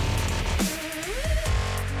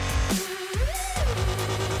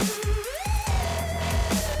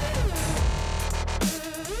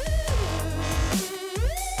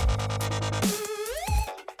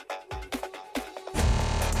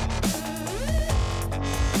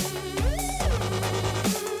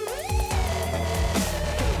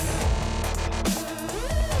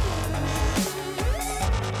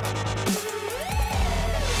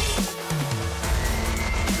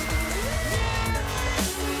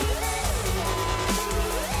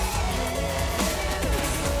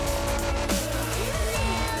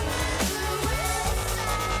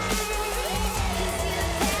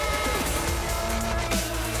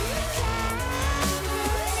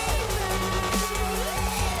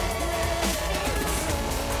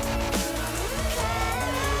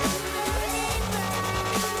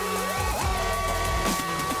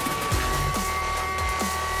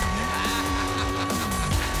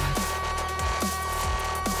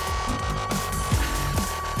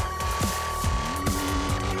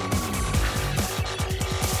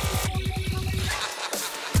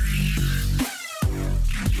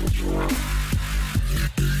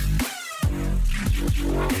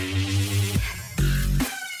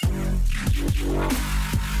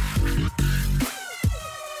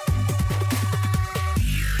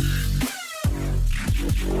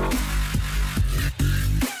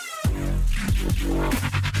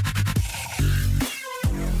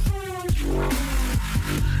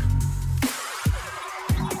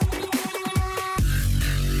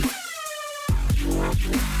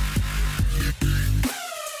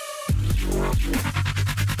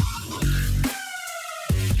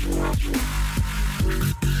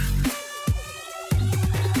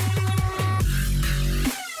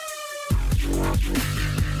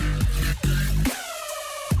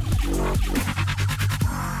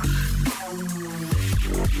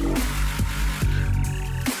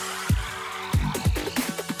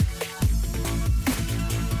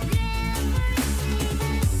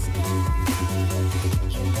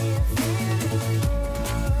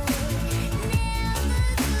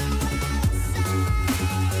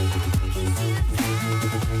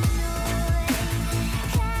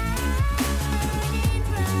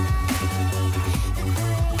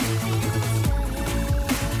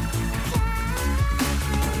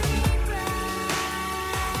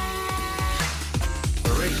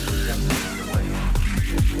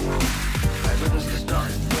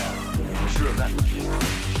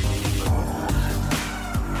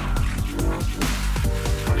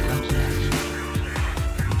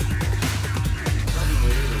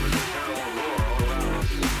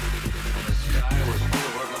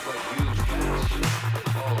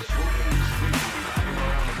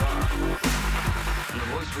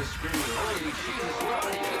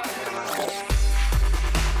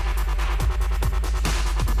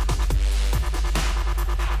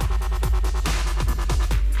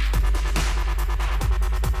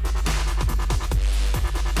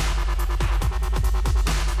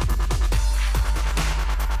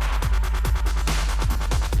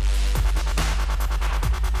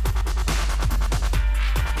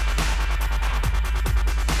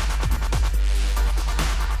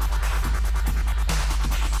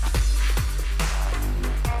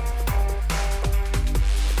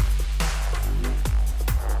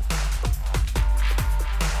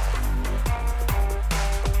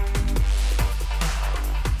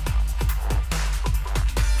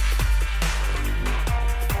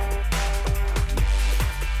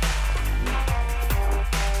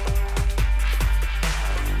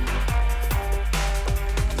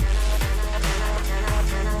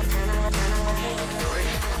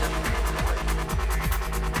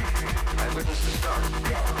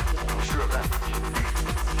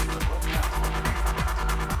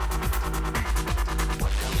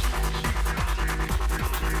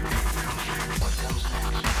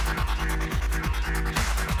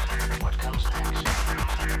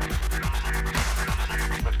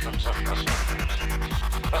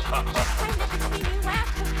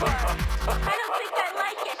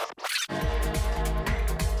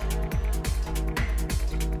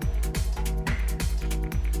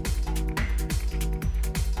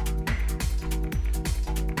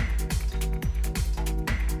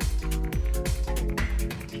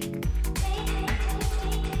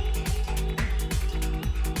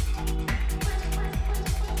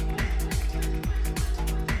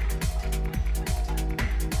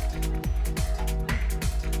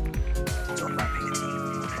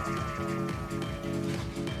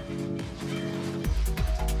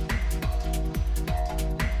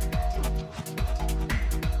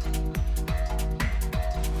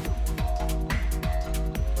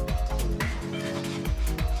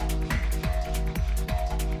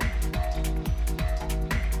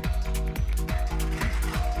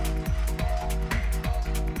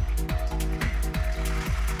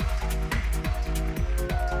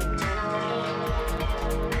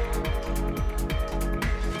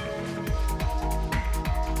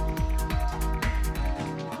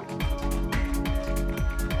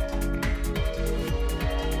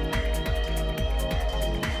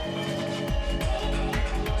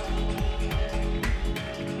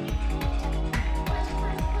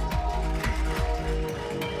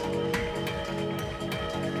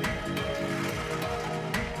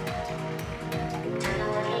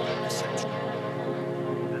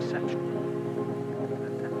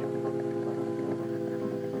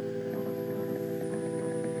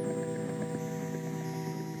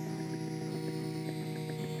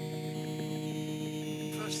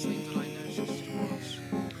 First thing that I noticed was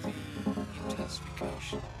the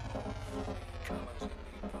intensification of the colours in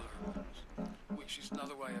the environment, which is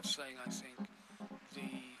another way of saying, I think, the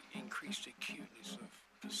increased acuteness of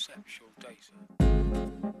perceptual data.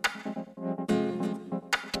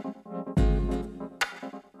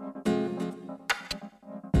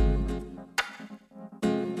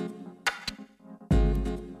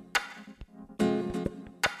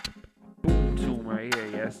 Boom tune right here,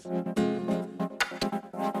 yes.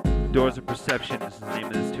 Doors of Perception is the name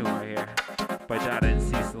of this tune right here. By Dada and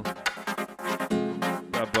Cecil.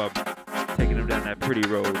 Bub. Taking them down that pretty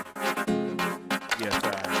road. Yes,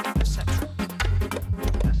 Perception.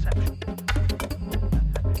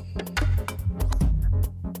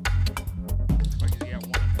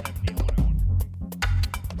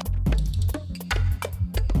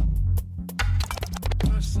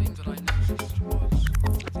 First thing that I noticed was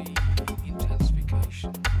the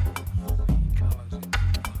intensification of the colours in the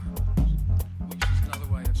environment, which is another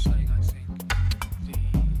way of saying, I think, the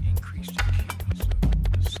increased acuteness of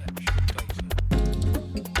perceptual data.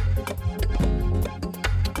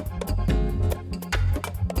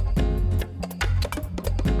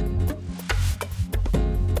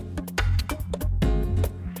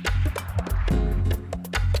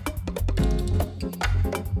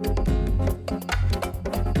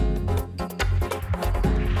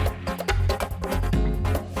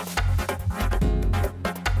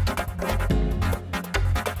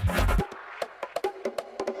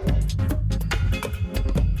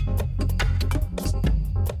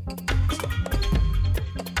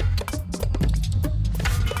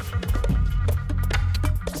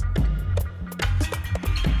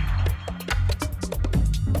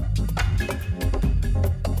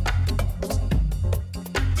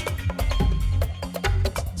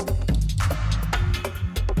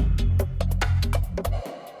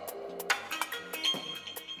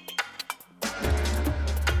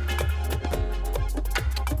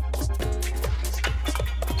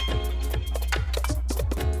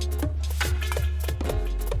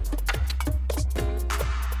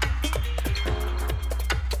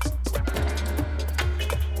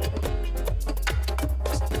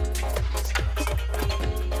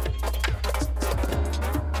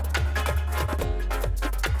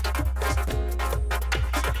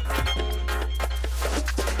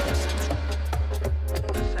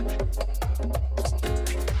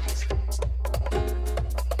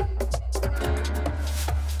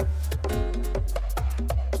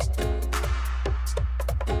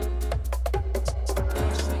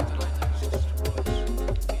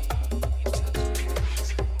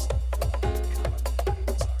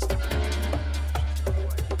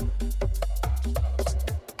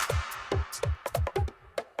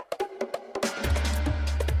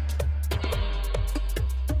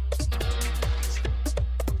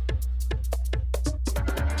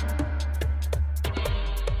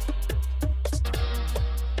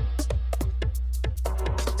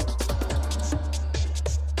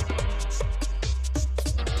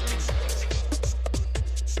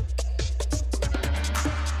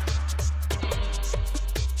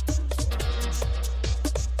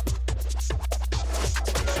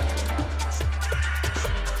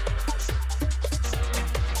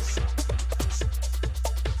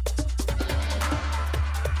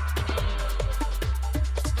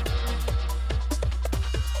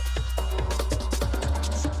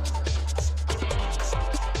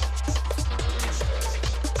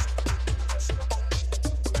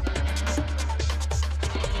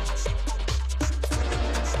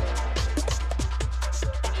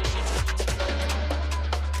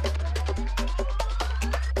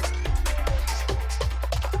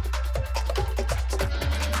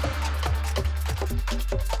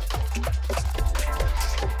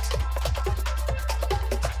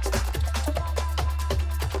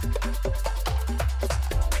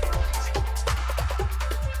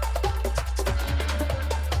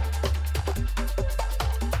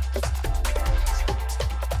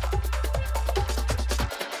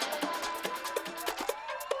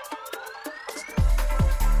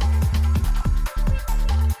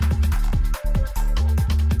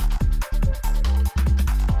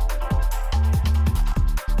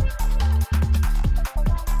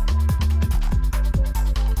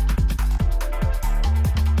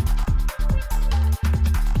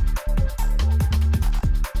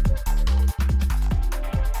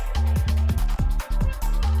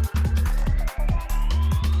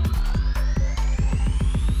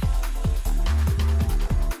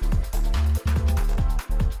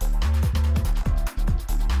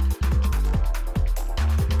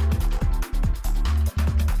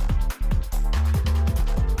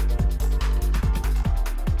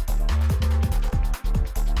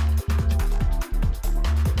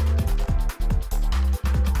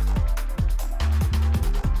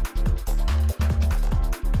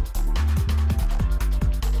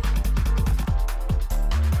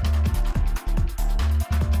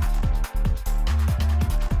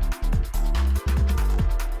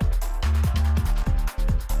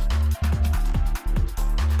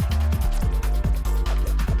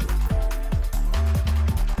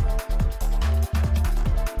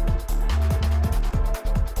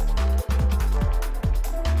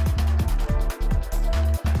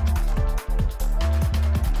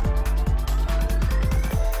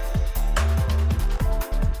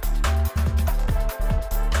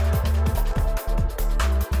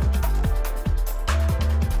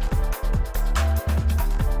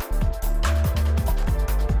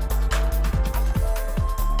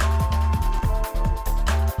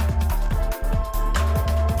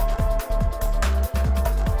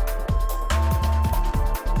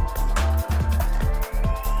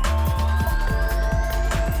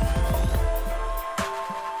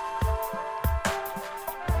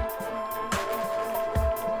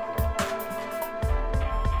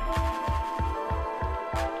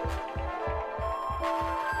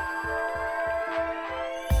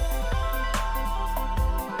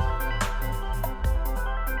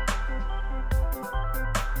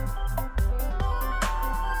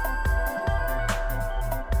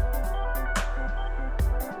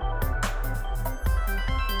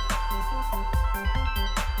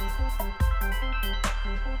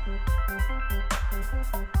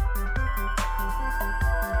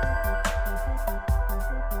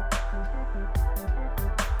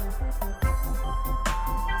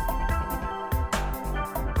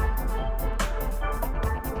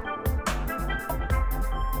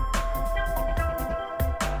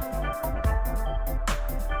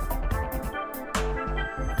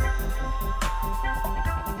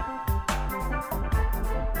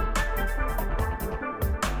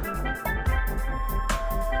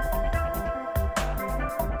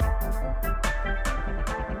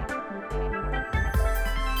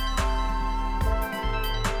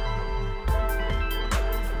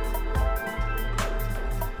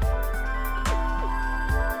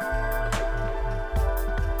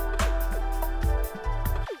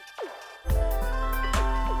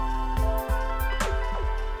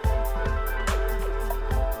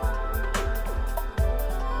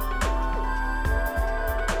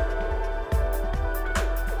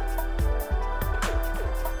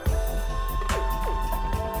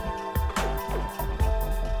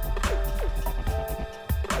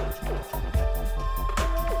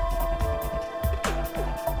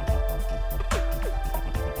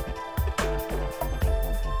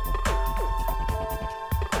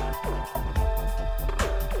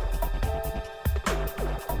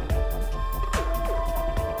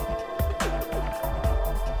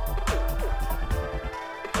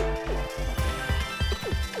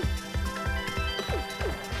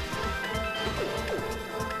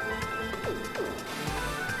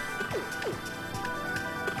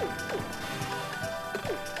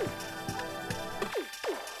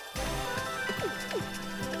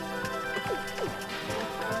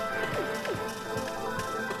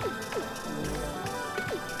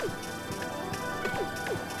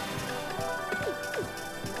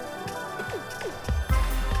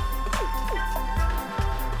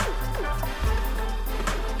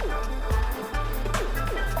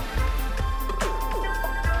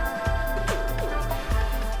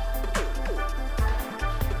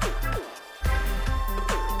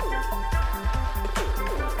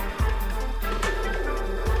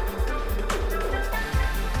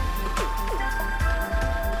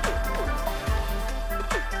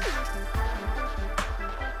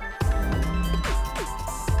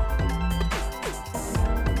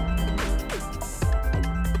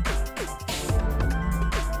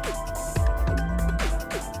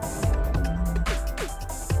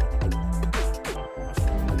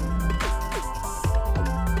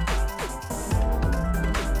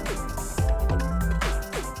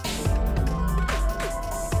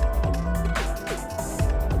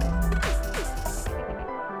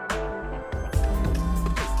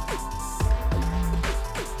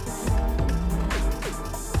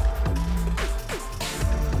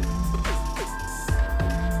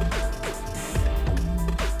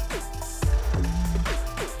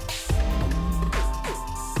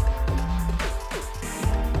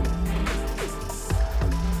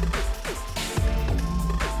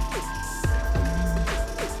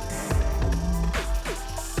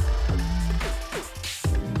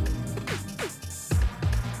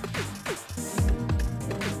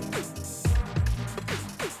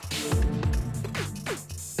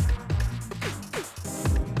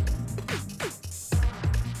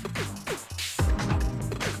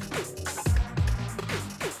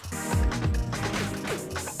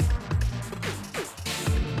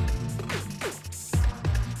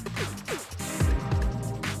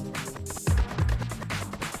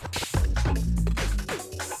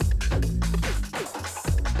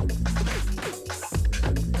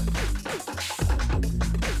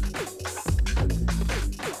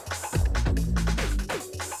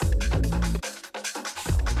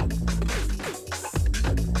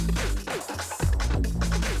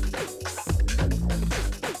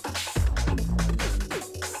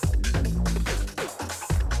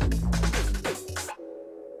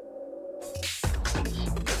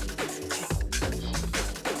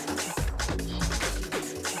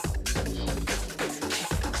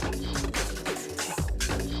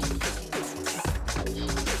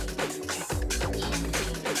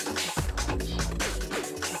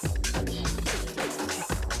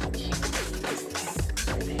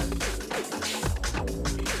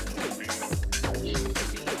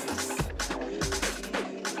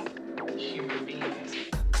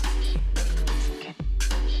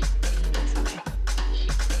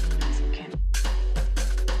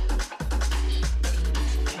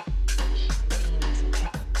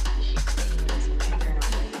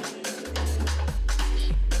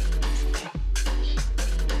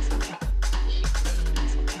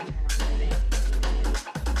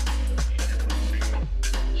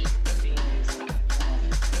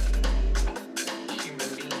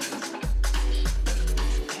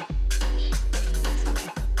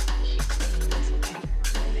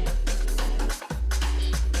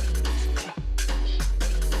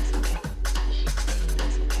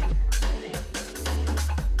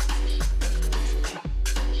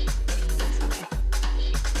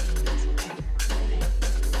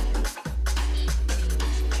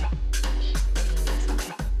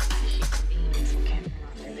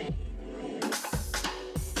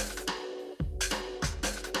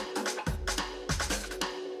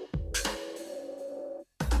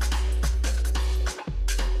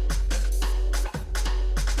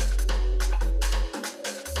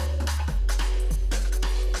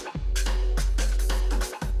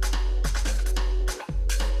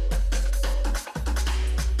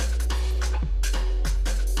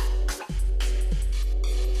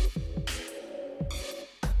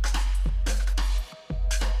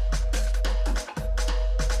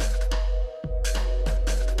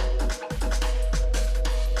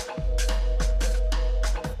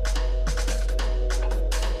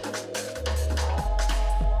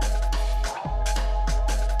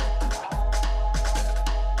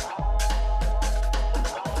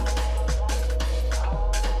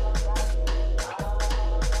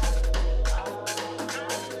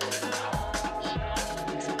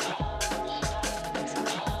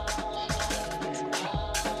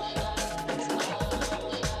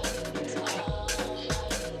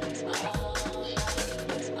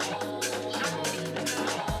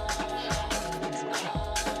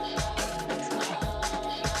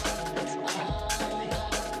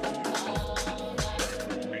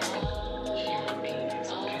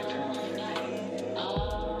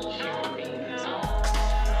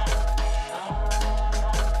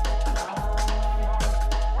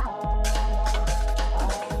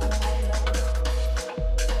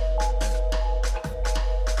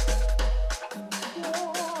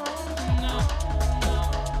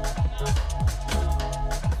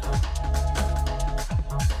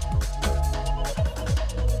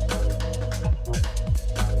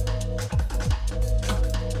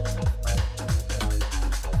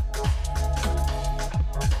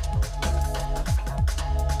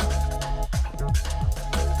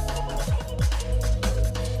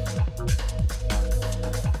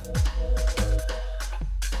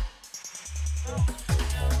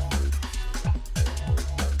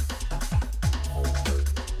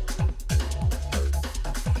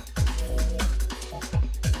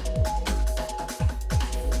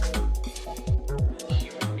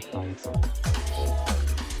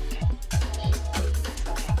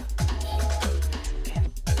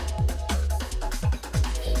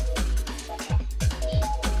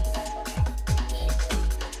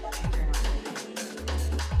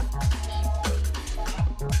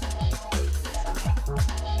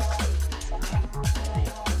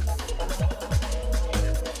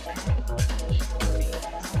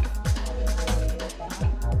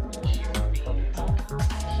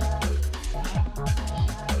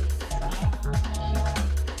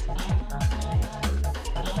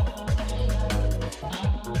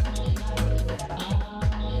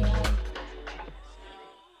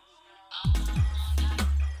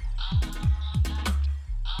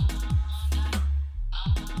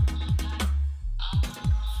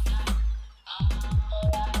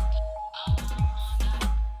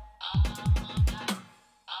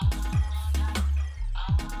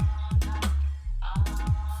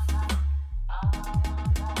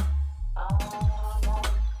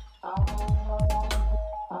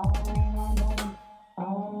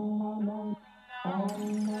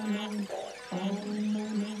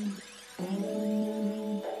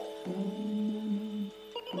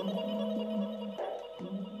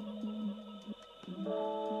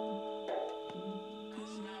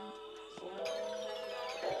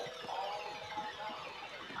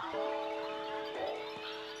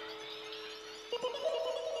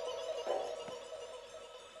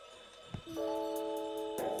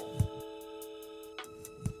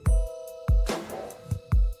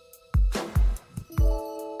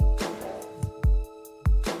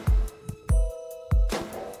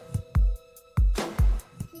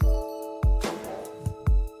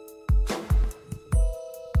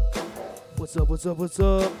 What's up, what's up, what's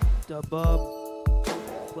up? Dub Bub.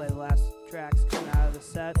 Play the last tracks coming out of the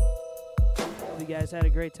set. Hope you guys had a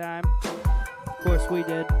great time. Of course we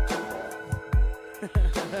did.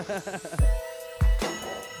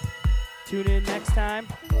 Tune in next time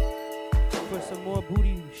for some more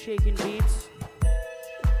booty shaking beats.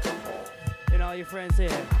 And all your friends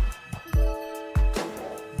here.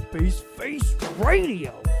 Bass Face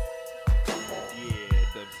Radio. Yeah,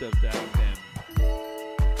 dubstep.fm.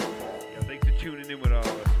 Yo, thanks for tuning in with all of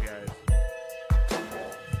us, guys.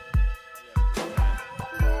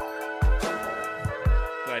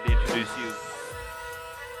 Glad to introduce you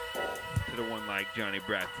to the one like Johnny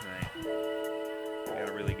Brat tonight. We had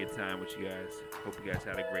a really good time with you guys. Hope you guys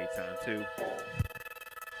had a great time too.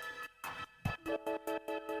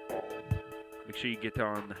 Make sure you get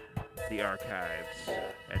on the archives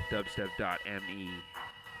at dubstep.me.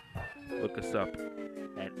 Look us up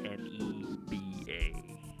at NEBA.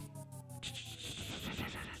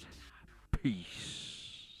 Peace.